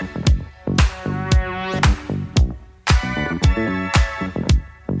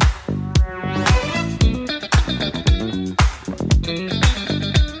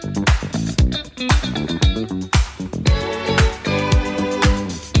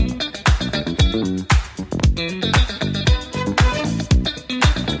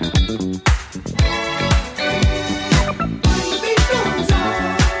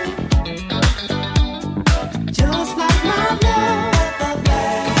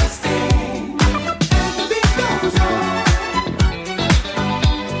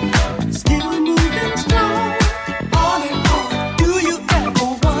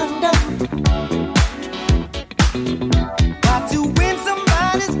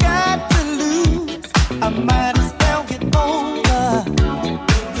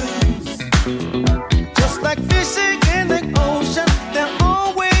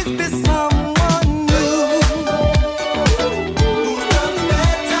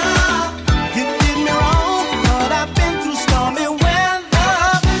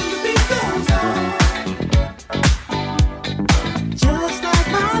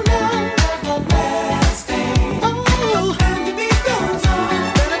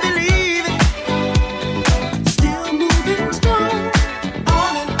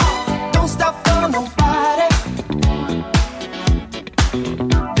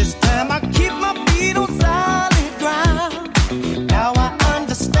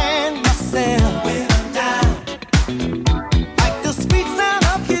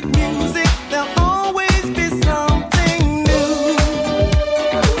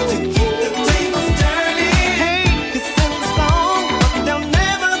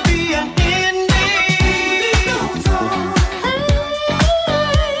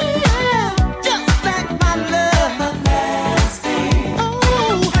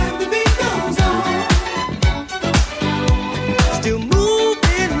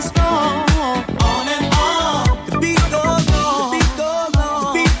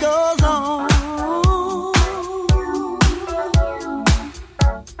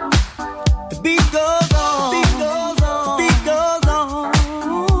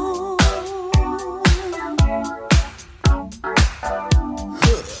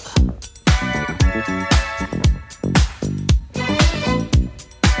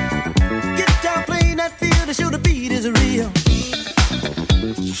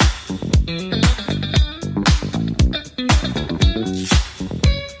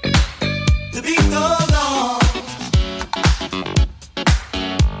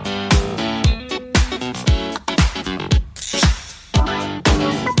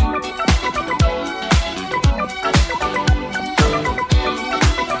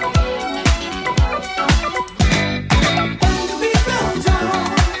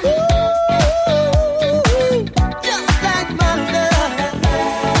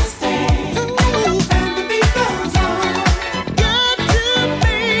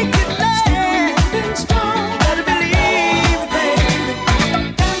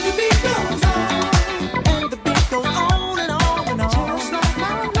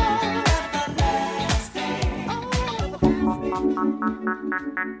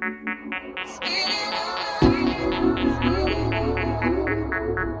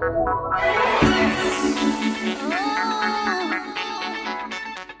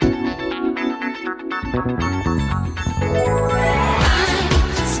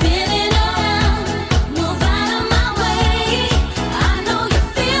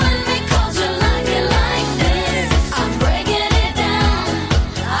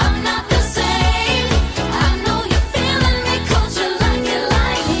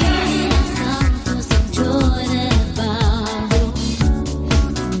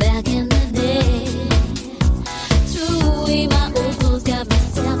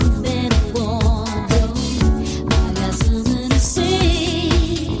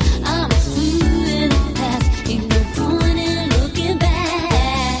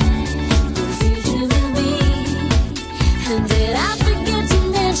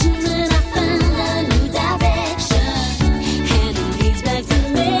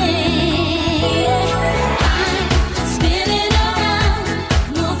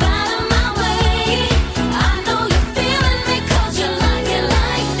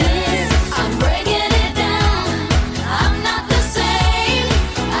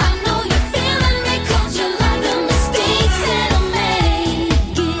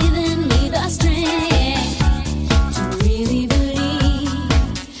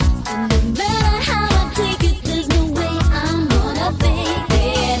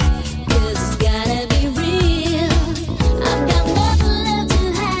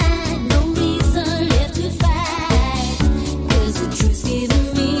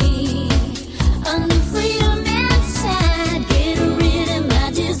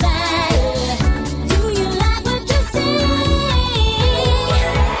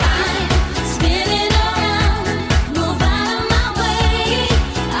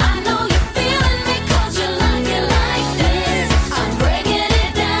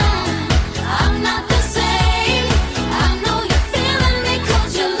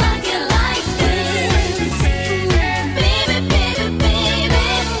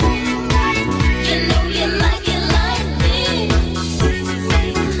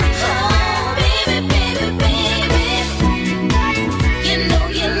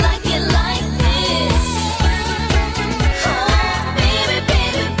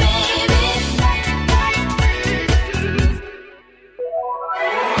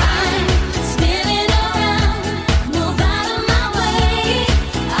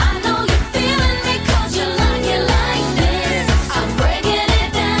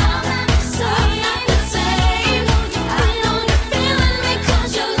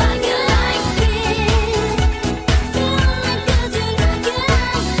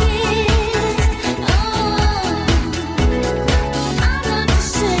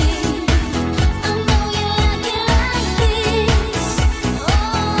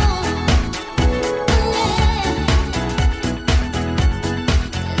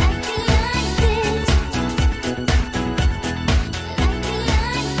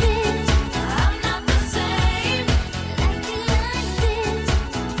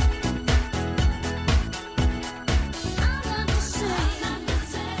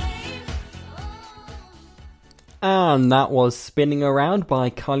 And that was Spinning Around by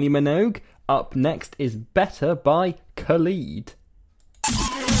Kylie Minogue. Up next is Better by Khalid.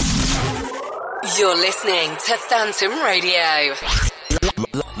 You're listening to Phantom Radio.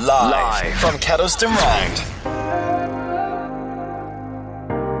 Live from Kettleston Round.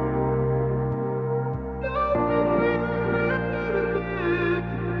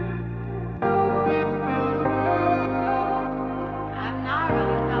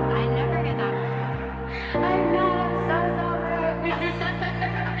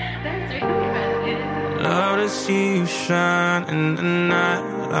 Love to see you shine in the night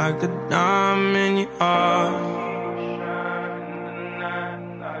like a diamond in your heart.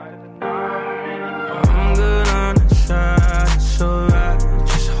 I'm good on the side, it's alright.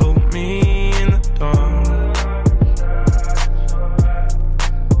 Just hold me in the dark.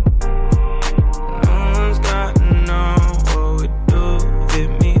 No one's got to know what we do. Hit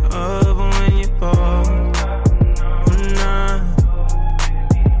me up when you're bored.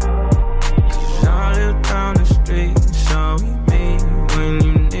 Down the street, so we meet when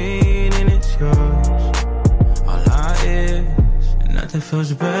you need and it's yours. All I is, and nothing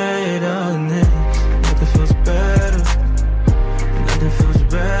feels better than this. Nothing feels better. Nothing feels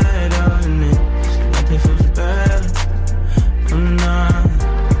better than this. Nothing feels better. I'm not.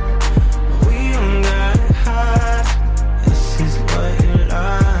 We don't got it high. This is what you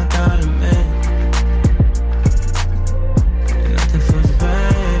like, gotta admit. Nothing feels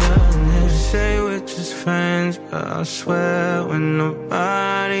better than this. Say we're just friends, but I swear when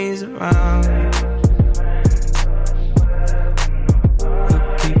nobody's around,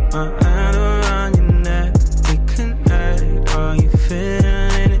 I'll keep my hand around your neck. We connect, are you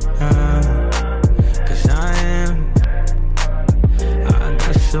feeling it now? 'Cause I am. I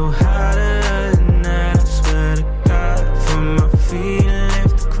got so high the other night, I swear to God, from my feet and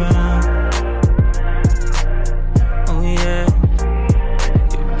left the ground. Oh yeah,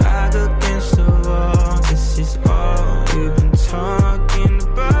 you're back against the wall. This is all you've been talking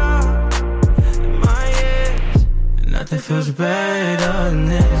about in my ears. And nothing feels better than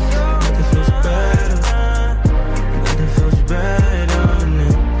this. Nothing feels better. Nothing feels better than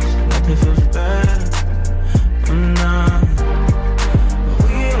this. Nothing feels better. I'm not.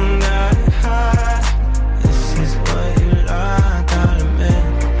 We don't got it high. This is what you like, gotta admit.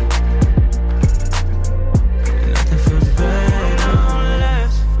 Nothing feels better.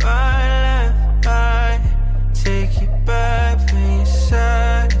 Left, right. Take you back from your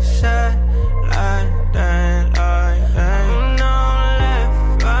side to side, like that, like that. No,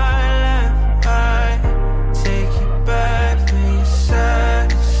 left, right. Take you back from your side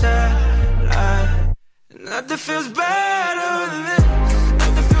to side, like. Nothing feels better than this.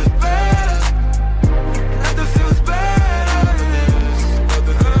 Nothing feels better. Nothing feels better than this.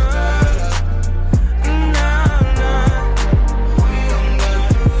 Nothing feels better. No. We don't got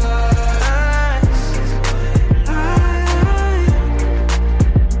to lie.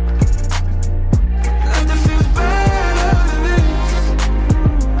 Nothing feels better than this.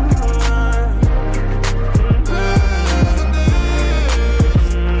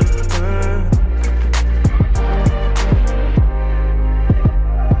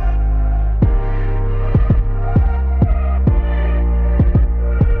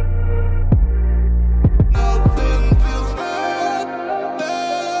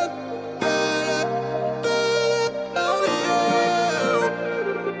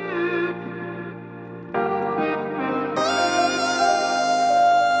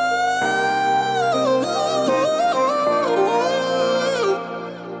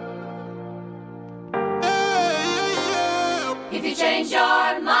 If you change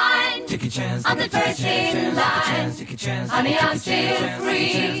your mind, Take a chance. I'm the first in line. Honey, I'm still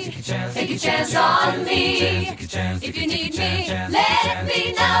free. Take a chance on me. If you need me, let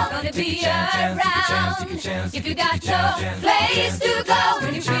me know. Gonna be around. If you got no place to go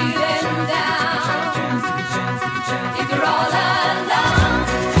when you're feeling down. If you're all alone,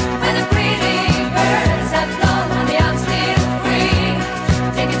 when the pretty birds have flown, honey, I'm still free.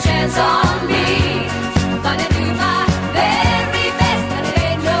 Take a chance on me. Gonna do my very best, and it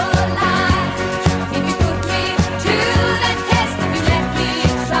ain't no lie. If you put me to the test, if you let me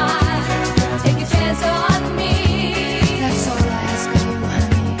try, take a chance on me. That's all I ask of you,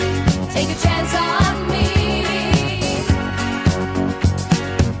 honey. Take a chance on me.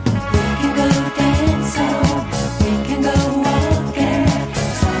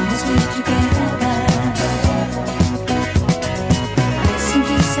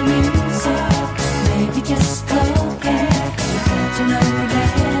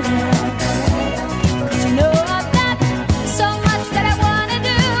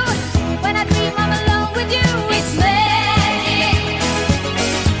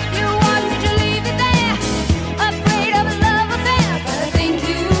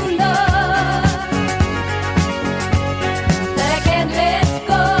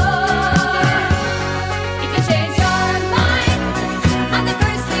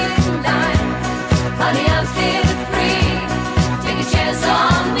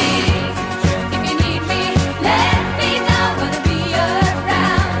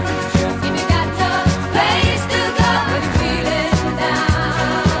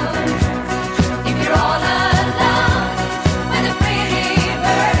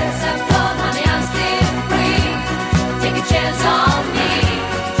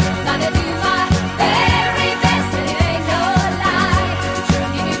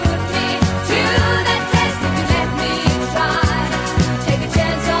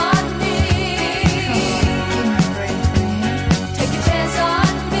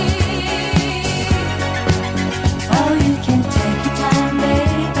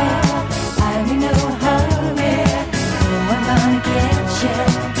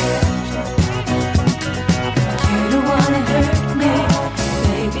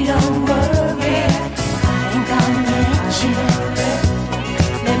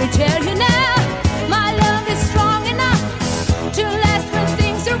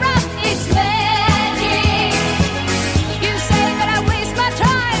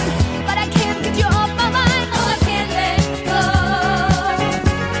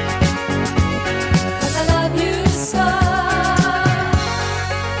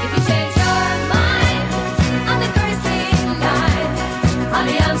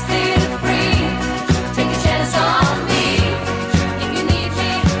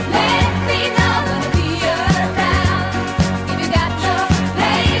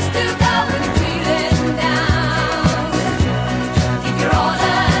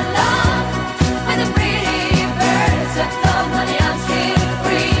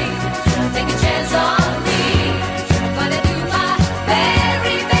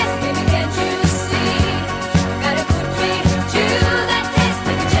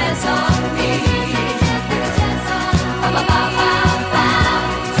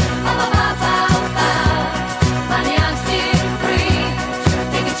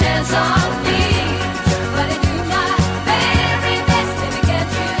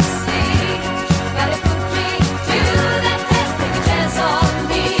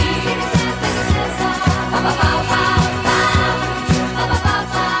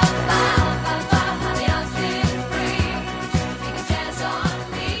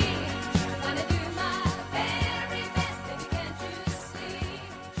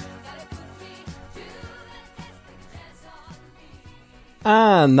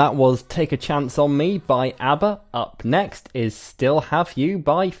 And that was Take a Chance on Me by ABBA. Up next is Still Have You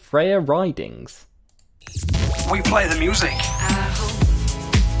by Freya Ridings. We play the music.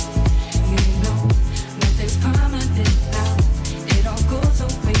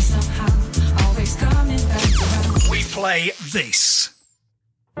 We play this.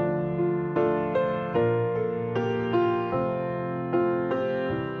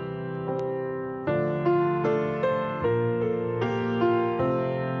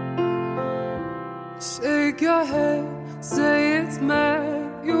 Shake your head, say it's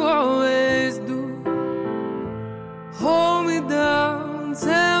mad, you always do. Hold me down,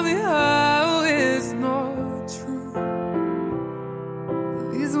 tell me how it's not true.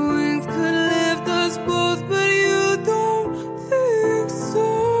 These wings could lift us both, but you don't think so.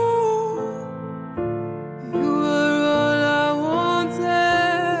 You were all I wanted,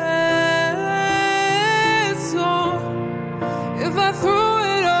 so if I threw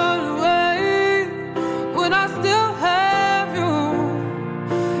it all away, would I still have you?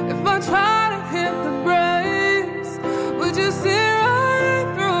 If I try to hit the brakes, would you see right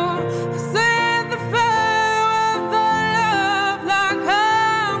through? I said the fair with the love like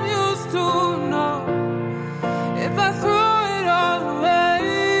I'm used to. No, if I threw it all away,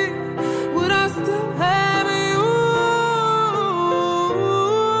 would I still have you?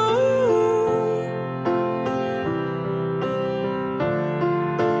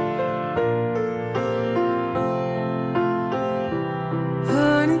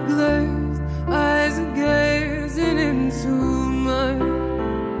 Honey glazed eyes are gazing into mine.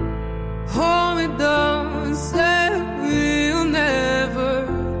 Hold me down, say we'll never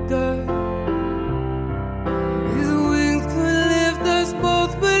die. These wings could lift us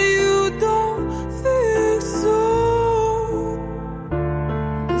both, but you don't think so.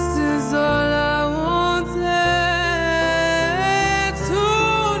 This is all I wanted to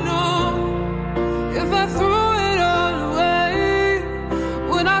know. If I threw it all away,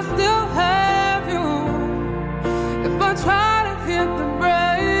 would I still have you? If I try to hit the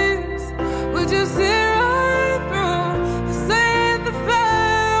brakes, would you see right through? I said the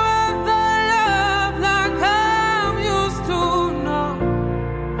fair with the love like I'm used to. No,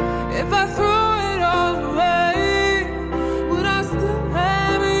 if I threw it all away, would I still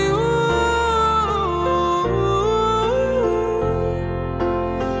have you?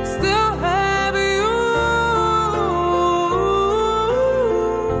 Still have you?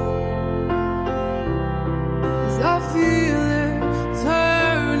 As I feel it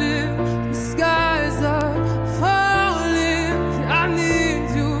turning, the skies are falling. I need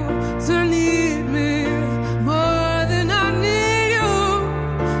you to need me more than I need you.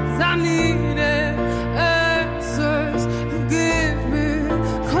 'Cause I needed answers. You give me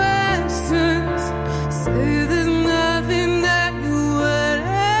questions. Say there's nothing that you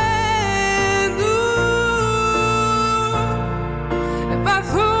wouldn't do. If I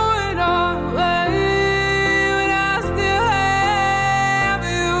threw it all away, would I still have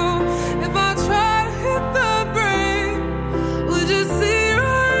you? If I try to hit the brake, would you see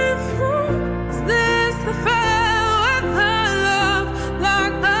right through? Is this the fair with the love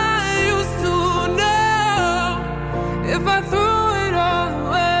like I used to know? If I threw it all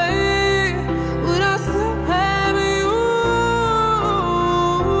away, would I still have you?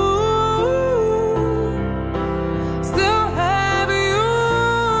 Still have you?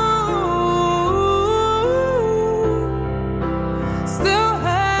 Still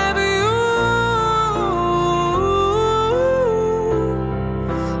have you?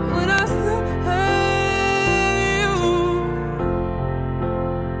 Would I still have you?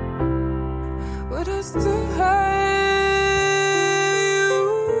 Would I still have you?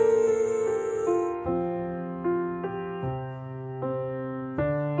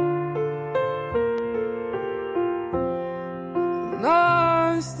 And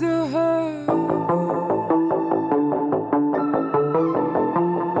I still have you.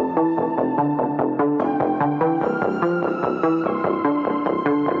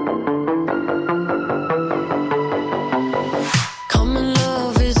 Common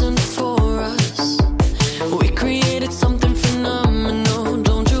love isn't for us. We created something phenomenal.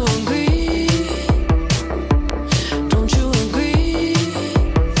 Don't you agree? Don't you agree?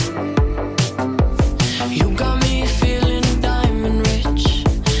 You got me feeling diamond rich.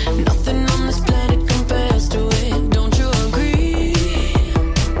 Nothing on this planet compares to it. Don't you agree?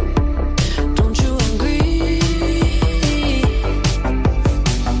 Don't you agree?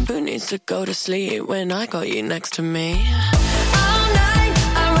 Who needs to go to sleep when I got you next to me? All night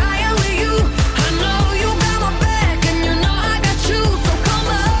I ride with you. I know you got my back, and you know I got you. So come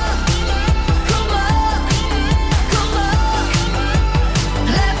on, come on, come on.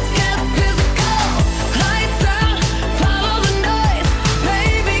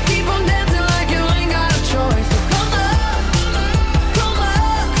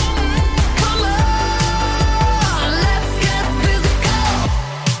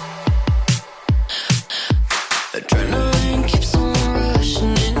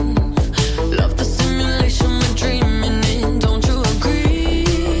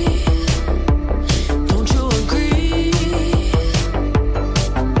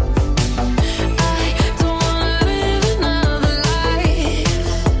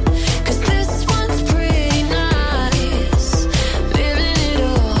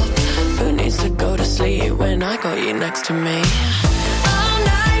 next to me. All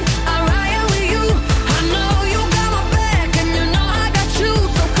night, I ride with you. I know you got my back, and you know I got you.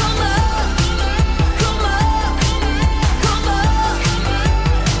 So come up, come up, come up.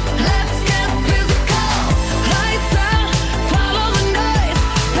 Let's get physical. Lights out, follow the noise.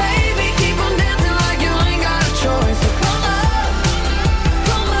 Baby, keep on dancing like you ain't got a choice. So come up,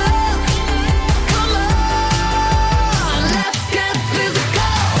 come up, come on. Let's get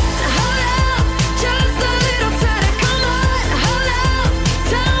physical. Hold up, just a little tighter. Come on, hold up.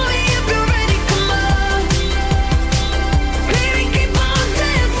 Tell me if you're ready. Come on, baby, keep on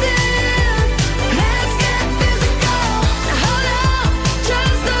dancing. Let's get physical. Hold up,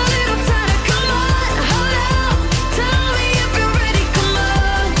 just a little tighter. Come on, hold up. Tell me if you're ready. Come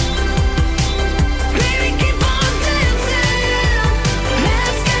on, baby, keep on dancing.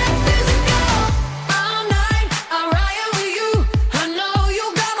 Let's get physical. All night, I ride with you. I know you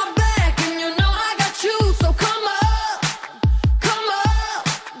got my back, and you know I got you. So come up, come up,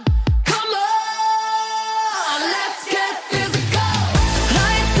 come on. Let's get physical.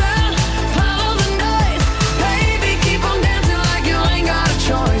 Lights out, follow the noise. Baby, keep on dancing like you ain't got a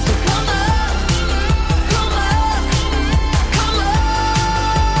choice. So come up, come up, come on.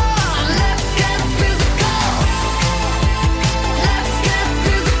 Let's get physical. Let's get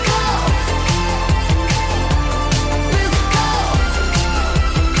physical. Physical.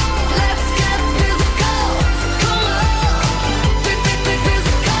 Let's get physical. Come on.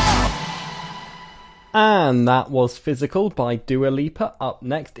 Physical. And that was Physical by Dua Lipa. Up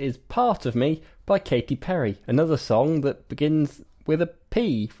next is Part of Me by Katy Perry, another song that begins with a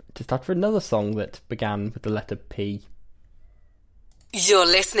P, to start for another song that began with the letter P. You're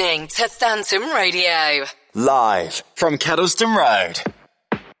listening to Phantom Radio. Live from Kettleston Road.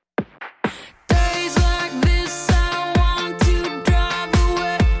 Days like this, I want to drive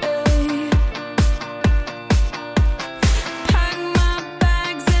away. Pack my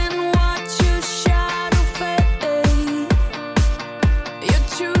bags and watch your shadow fade. You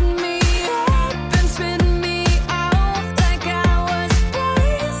chewed me up and spit me out like I was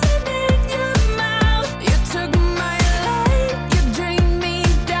poison in your mouth. You took my life, you drained me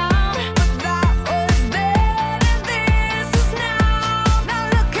down, but that was then and this is now.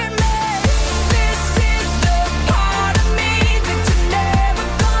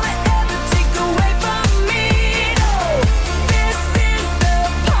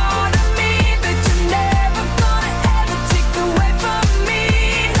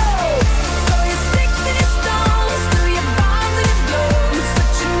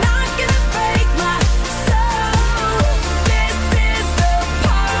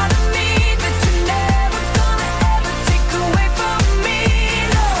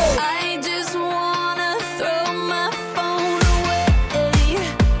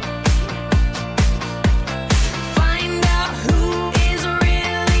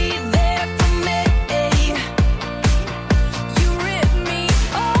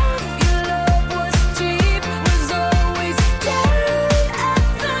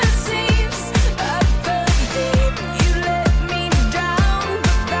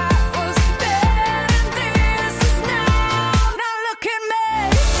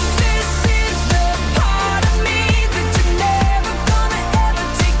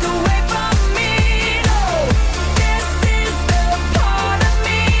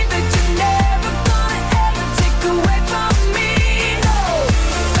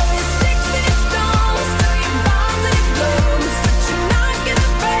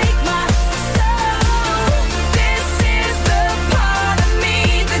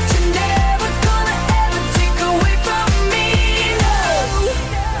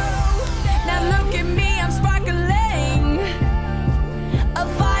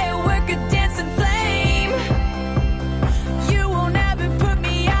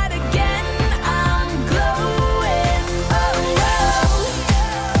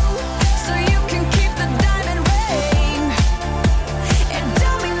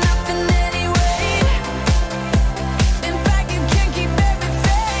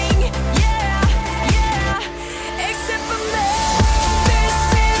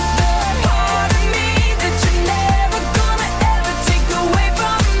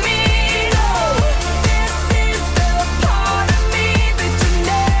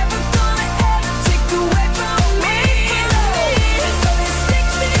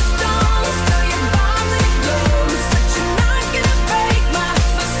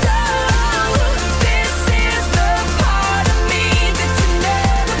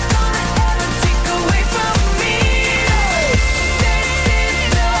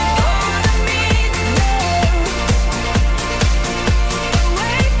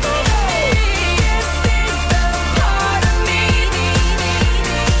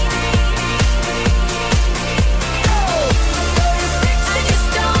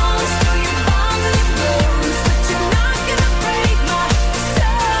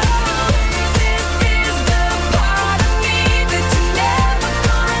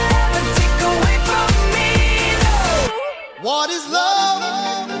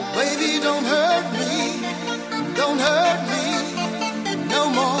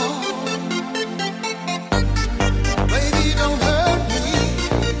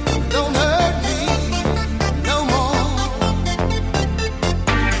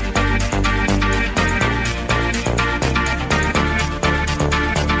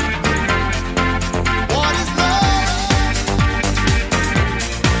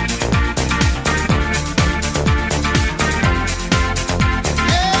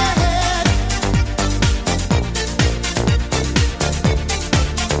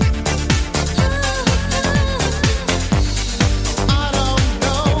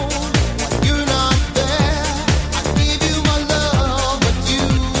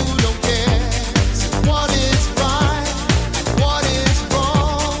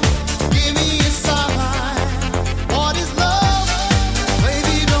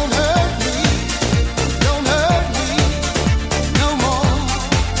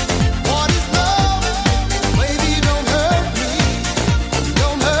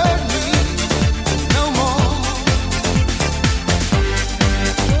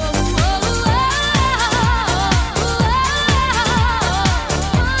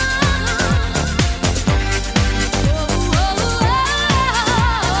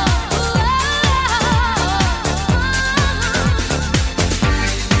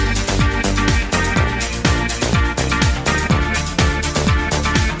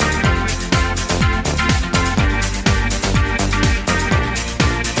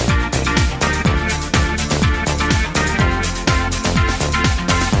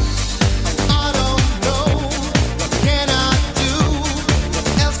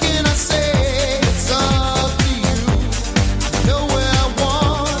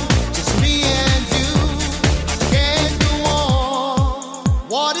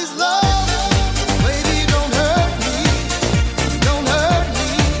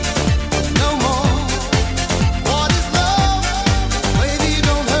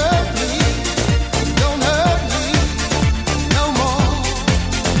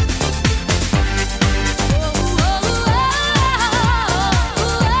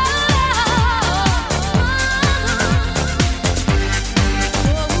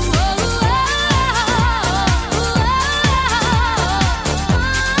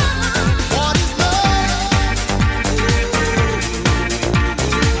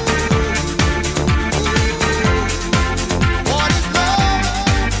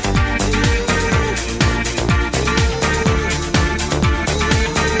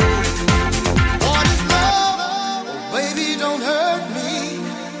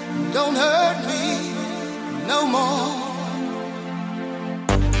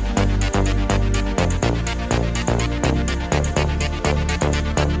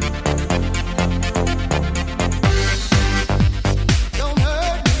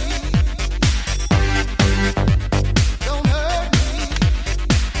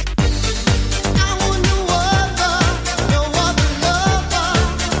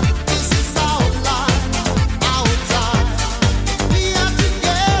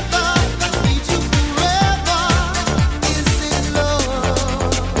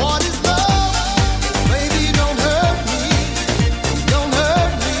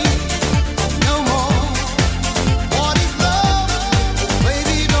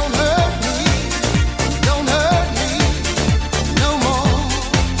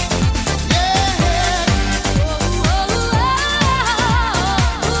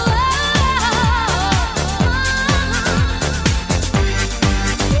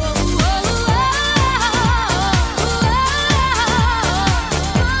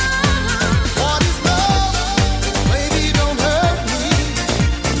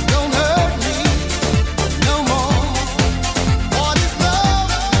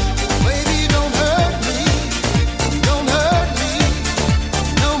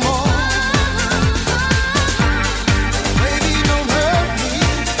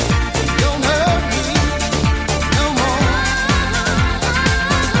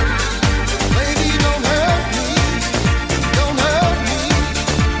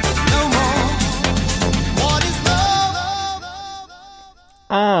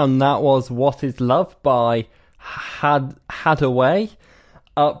 down. That was What Is Love by Hadaway.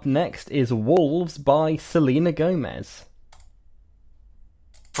 Up next is Wolves by Selena Gomez.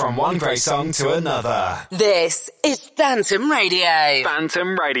 From one great song to another. This is Phantom Radio.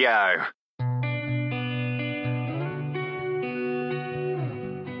 Phantom Radio.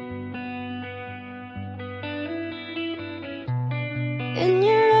 In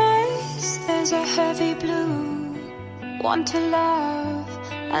your eyes, there's a heavy blue. One to love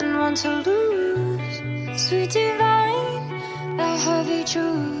and one to lose. Sweet divine, the heavy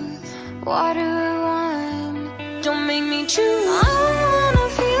truth. Water or wine, don't make me choose. I wanna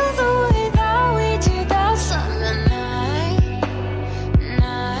feel the way that we did that summer night.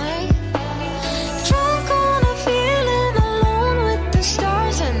 Drunk on a feeling, alone with the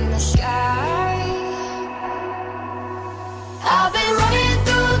stars in the sky. I've been running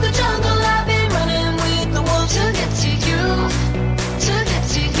through the jungle, I've been running with the wolves to get to you, to get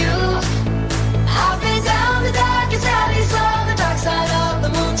to you. I've been down the darkest alleys on the dark side of the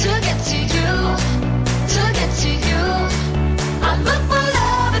moon to get to you, to get to you. I look for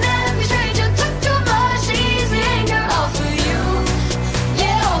love and every stranger took too much easy anger, all for you,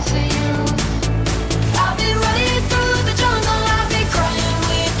 yeah, all for you. I've been running through the jungle, I've been crying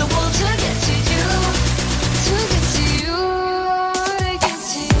with the wolves to get to you, to get to you.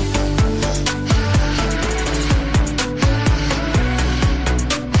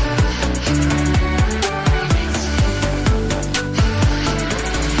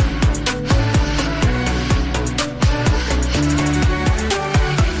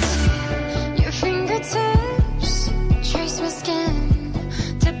 Your fingertips trace my skin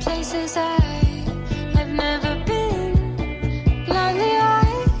to places I have never been. Blindly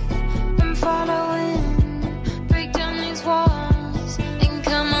I'm following. Break down these walls and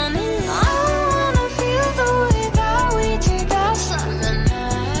come on in. I wanna feel the way that we did that summer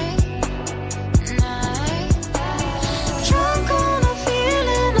night. Drunk on a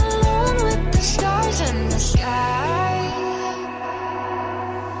feeling, alone with the stars in the sky.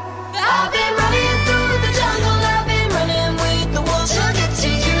 I've been running through the jungle, I've been running with the wolves to get to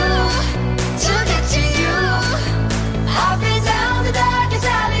you, to get to you. I've been down the darkest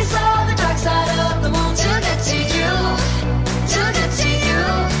alleys, on the dark side of the moon to get to you, to get to you.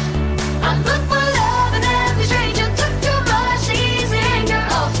 I look for love and every stranger took too much easy anger,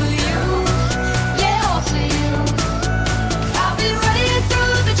 all for you, yeah, all for you. I've been running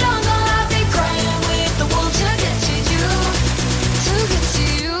through the jungle, I've been crying with the wolves to get to you, to get to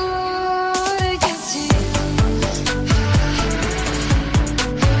you, to get to you.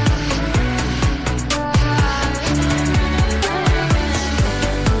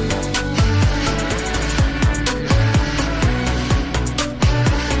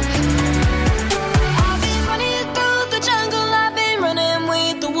 I've been running through the jungle, I've been running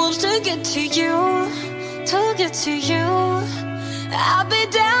with the wolves to get to you, to get to you. I've been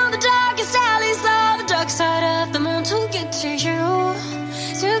down the darkest alleys, on the dark side of the moon to get to you,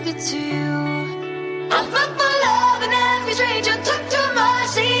 to get to you. I look for love and every stranger took too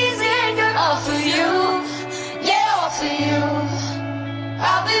much easy anger, all for you, yeah, all for you.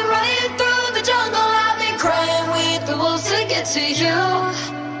 I've been running through the jungle, I've been crying with the wolves to get to you,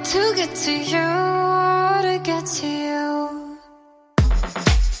 to get to you, to get to you.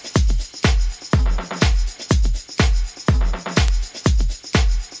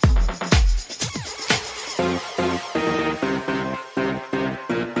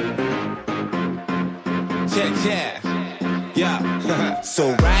 Yeah.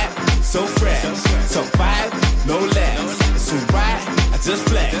 So right, so fresh. So 5, no less. So right, I just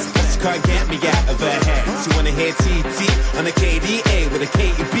flex. She can't get me out of her head. She wanna hear TT on a KDA with a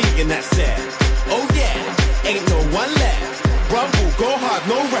KEB and that's it. Oh yeah, ain't no one left. Rumble, go hard,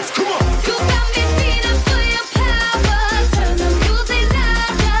 no rest. Come on. You got me feeling for your power. Turn the music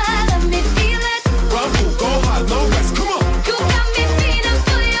louder, let me feel it. Rumble, go hard, no rest. Come on. You got me feeling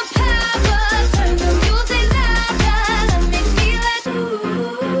for your power. Turn the music louder, let me feel it.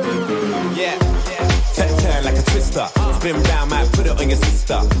 Yeah, turn like a twister. Spin round, might put it on your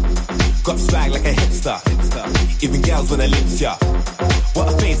sister. Got swag like a hipster. Even girls wanna lips ya. What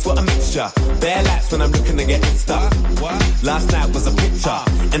a face, what a mixture. Bare lights when I'm looking to get Insta. Last night was a picture.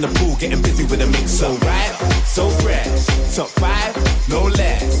 In the pool getting busy with a mix. So right, so fresh. Top 5, no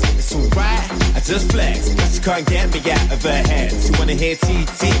less. It's alright, I just flex. She can't get me out of her head. She wanna hear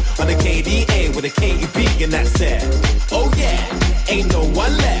TT on a KDA with a KEB and that's it. Oh yeah, ain't no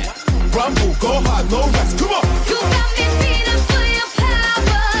one left. Rumble, go hard, no rest. Come on. You got me feeling for your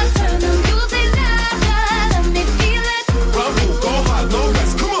power. Turn the music louder, let me feel it. Rumble, go hard, no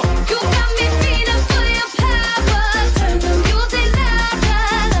rest. Come on. You got me feeling for your power. Turn the music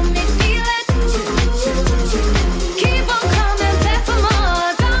louder, let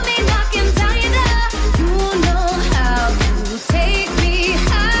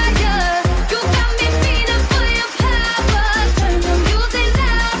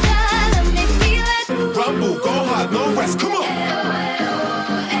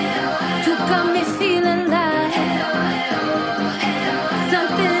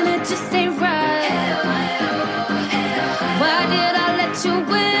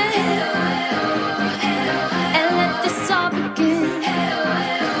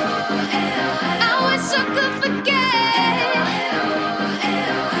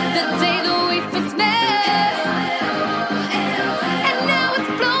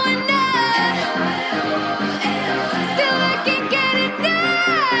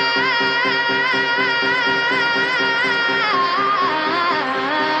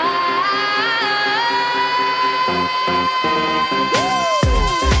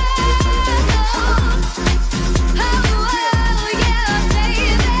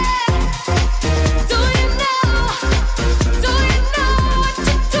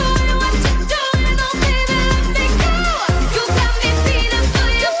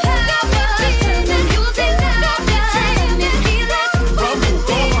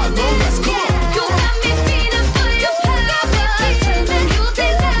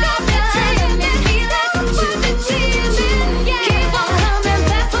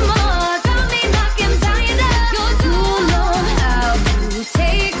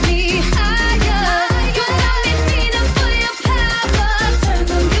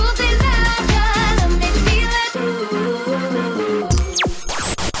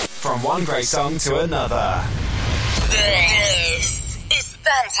From one great song to another. This is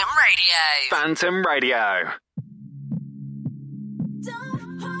Phantom Radio. Phantom Radio.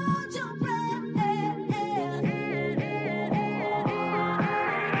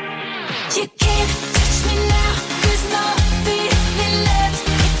 You can't touch me now, there's no feeling left.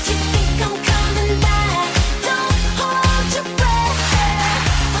 If you think I'm coming back, don't hold your breath.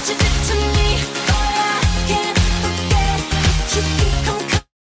 What you did to me, boy, I can't forget. If you think I'm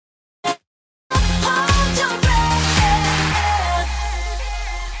coming back, don't hold your breath.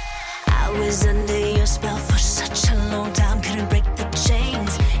 I was under your spell for such a long time, couldn't break the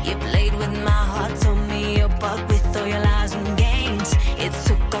chains. You played with my heart, told me you're bought with all your lies and games. It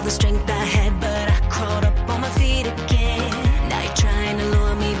took all the strength I had, but I crawled up on my feet again. Now you're trying to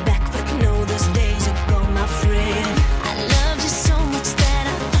lure me back, but no, those days are gone, my friend. I loved you so much that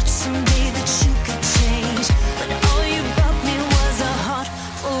I thought someday that you could change, but all you brought me was a heart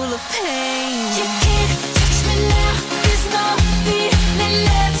full of pain. You can't touch me now, there's no feeling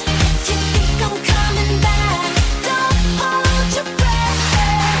left. If you think I'm coming back, don't hold your breath.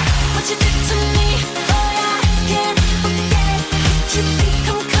 What you did to me, boy, I can't forget. If you think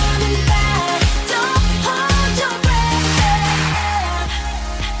I'm coming back, don't hold your breath.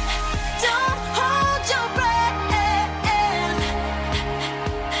 Don't hold your breath.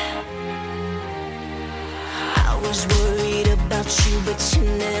 I was worried about you, but you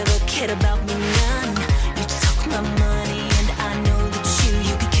never cared about me none. You took my money, and I know that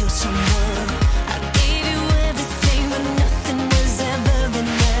you could kill someone. I gave you everything, but nothing was ever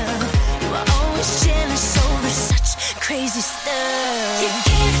enough. You were always jealous over such crazy stuff. You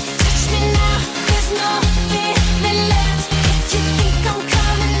can't touch me now, there's no feeling left. If you think I'm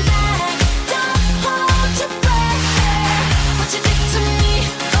coming back, don't hold your breath. What you did to me,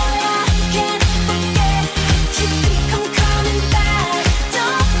 boy, I can't forget. If you think I'm coming back,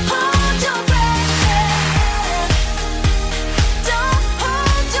 don't hold your breath. Don't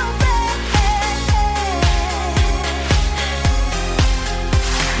hold your breath.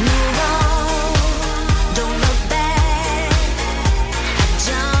 Move on, don't look back. I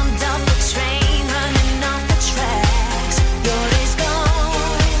jumped off the train, running off the tracks. Your day's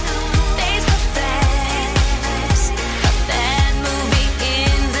gone, face the facts. A bad movie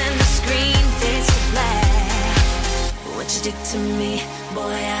ends and the screen fades to black. What you did to me, boy,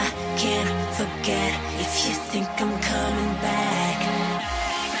 I can't forget. If you think I'm coming back,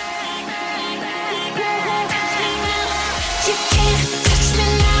 you can't touch me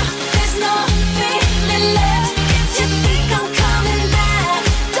now, there's no feeling left. If you think I'm coming back,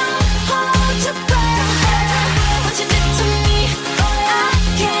 don't hold your breath. What you did to me, boy, I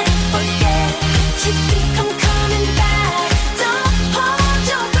can't forget. If you think I'm coming back, don't hold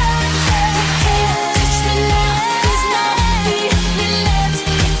your breath. You can't touch me now, there's no feeling left.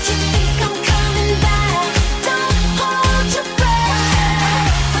 If you think I'm coming back, don't hold your breath.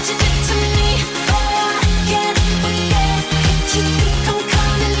 What you did to me, boy, I can't forget. If you think I'm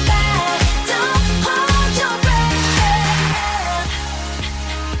coming back, don't hold your breath.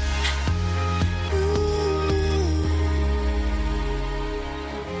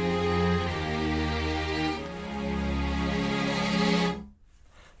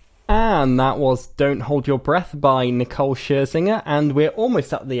 And that was Don't Hold Your Breath by Nicole Scherzinger, and we're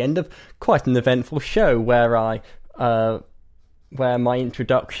almost at the end of quite an eventful show where where my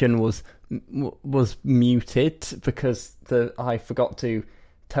introduction was muted because I forgot to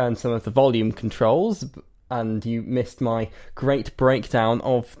turn some of the volume controls, and you missed my great breakdown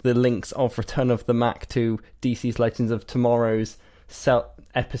of the links of Return of the Mac to DC's Legends of Tomorrow's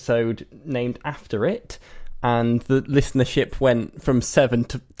episode named after it. And the listenership went from 7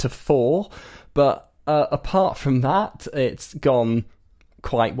 to 4, but apart from that, it's gone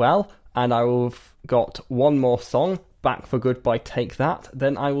quite well, and I've got one more song, Back for Good by Take That,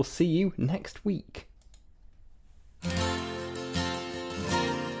 then I will see you next week.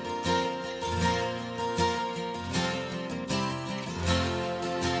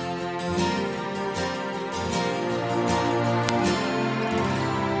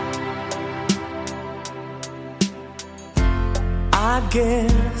 I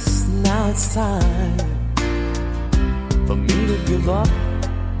guess now it's time for me to give up.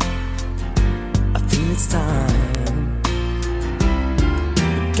 I feel it's time.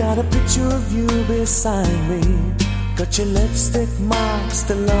 Got a picture of you beside me. Got your lipstick mark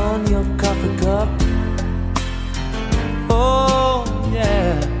still on your coffee cup. Oh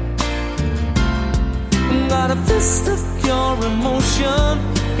yeah. Got a fist of pure emotion.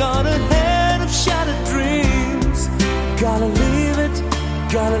 Got a head of shattered dreams. Gotta leave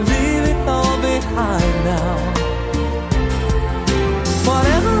it all behind now.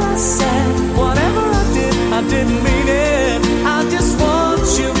 Whatever I say didn't mean it. I just want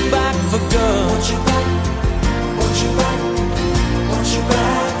you back for good. Want you back, want you back, want you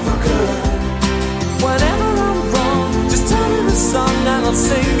back for good. Whenever I'm wrong, just tell me the song and I'll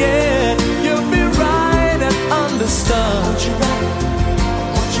sing it. You'll be right and understood. Want you back,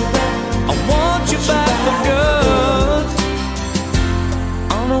 want you back, I want you back for good.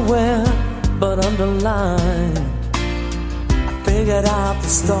 Unaware but underlined, I figured out the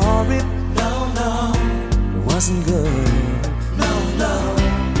story. No, no, it wasn't good. No, no,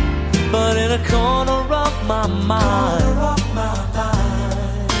 but in a corner of my mind,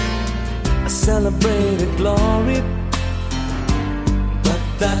 I celebrated glory. But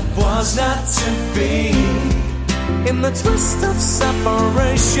that was not to be. In the twist of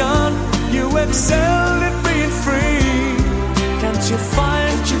separation, you excelled at being free. Can't you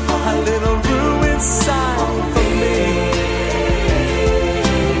find a little room inside for me?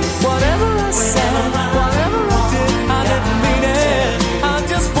 Whatever I said, whatever I did, I didn't mean it. I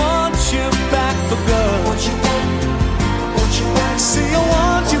just want you back for good. Want you back, want you back. See, I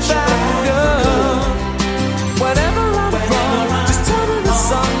want you back for good. Whenever I'm wrong, just tell me the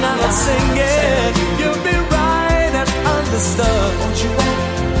song and I'll sing it. You'll be right and understood. Want you back,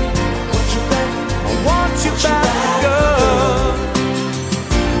 want you back. I want you back for good.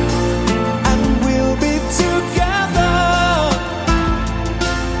 And we'll be together.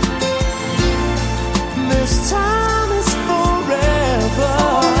 This time is forever.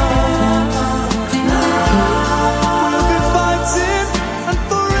 We'll be fighting and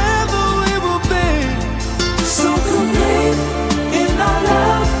forever we will be. So complete in our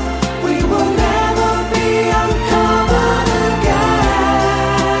love, we will never be uncovered again.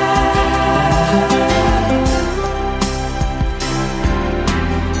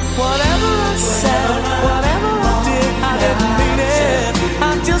 Whatever I said, whatever I did, I didn't mean it.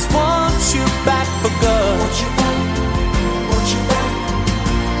 I just want you back for good. Want you back, want you back,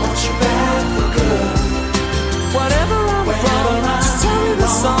 want you back for good. Whatever I'm wrong, just tell me the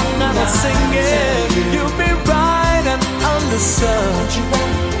song and I'll sing it. You'll be right and understood. Want you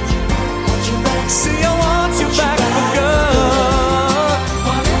back, want you back. See, I want you back for good.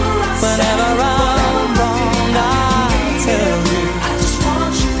 Whenever I'm wrong, I'll tell you. I just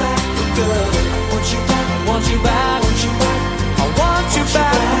want you back for good. Want you back, want you back, want you back. I want you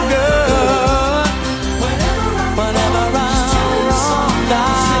back for good. Whenever I'm wrong,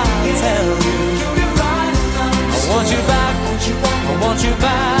 I'll tell you. I want you back, I want you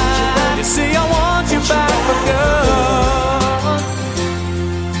back. You see, I want you back for good.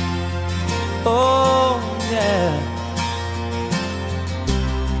 Oh, yeah.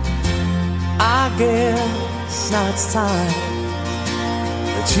 I guess now it's time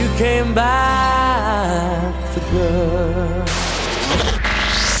that you came back for good.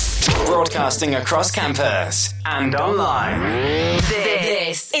 Broadcasting across campus and online.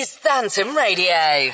 This is Phantom Radio.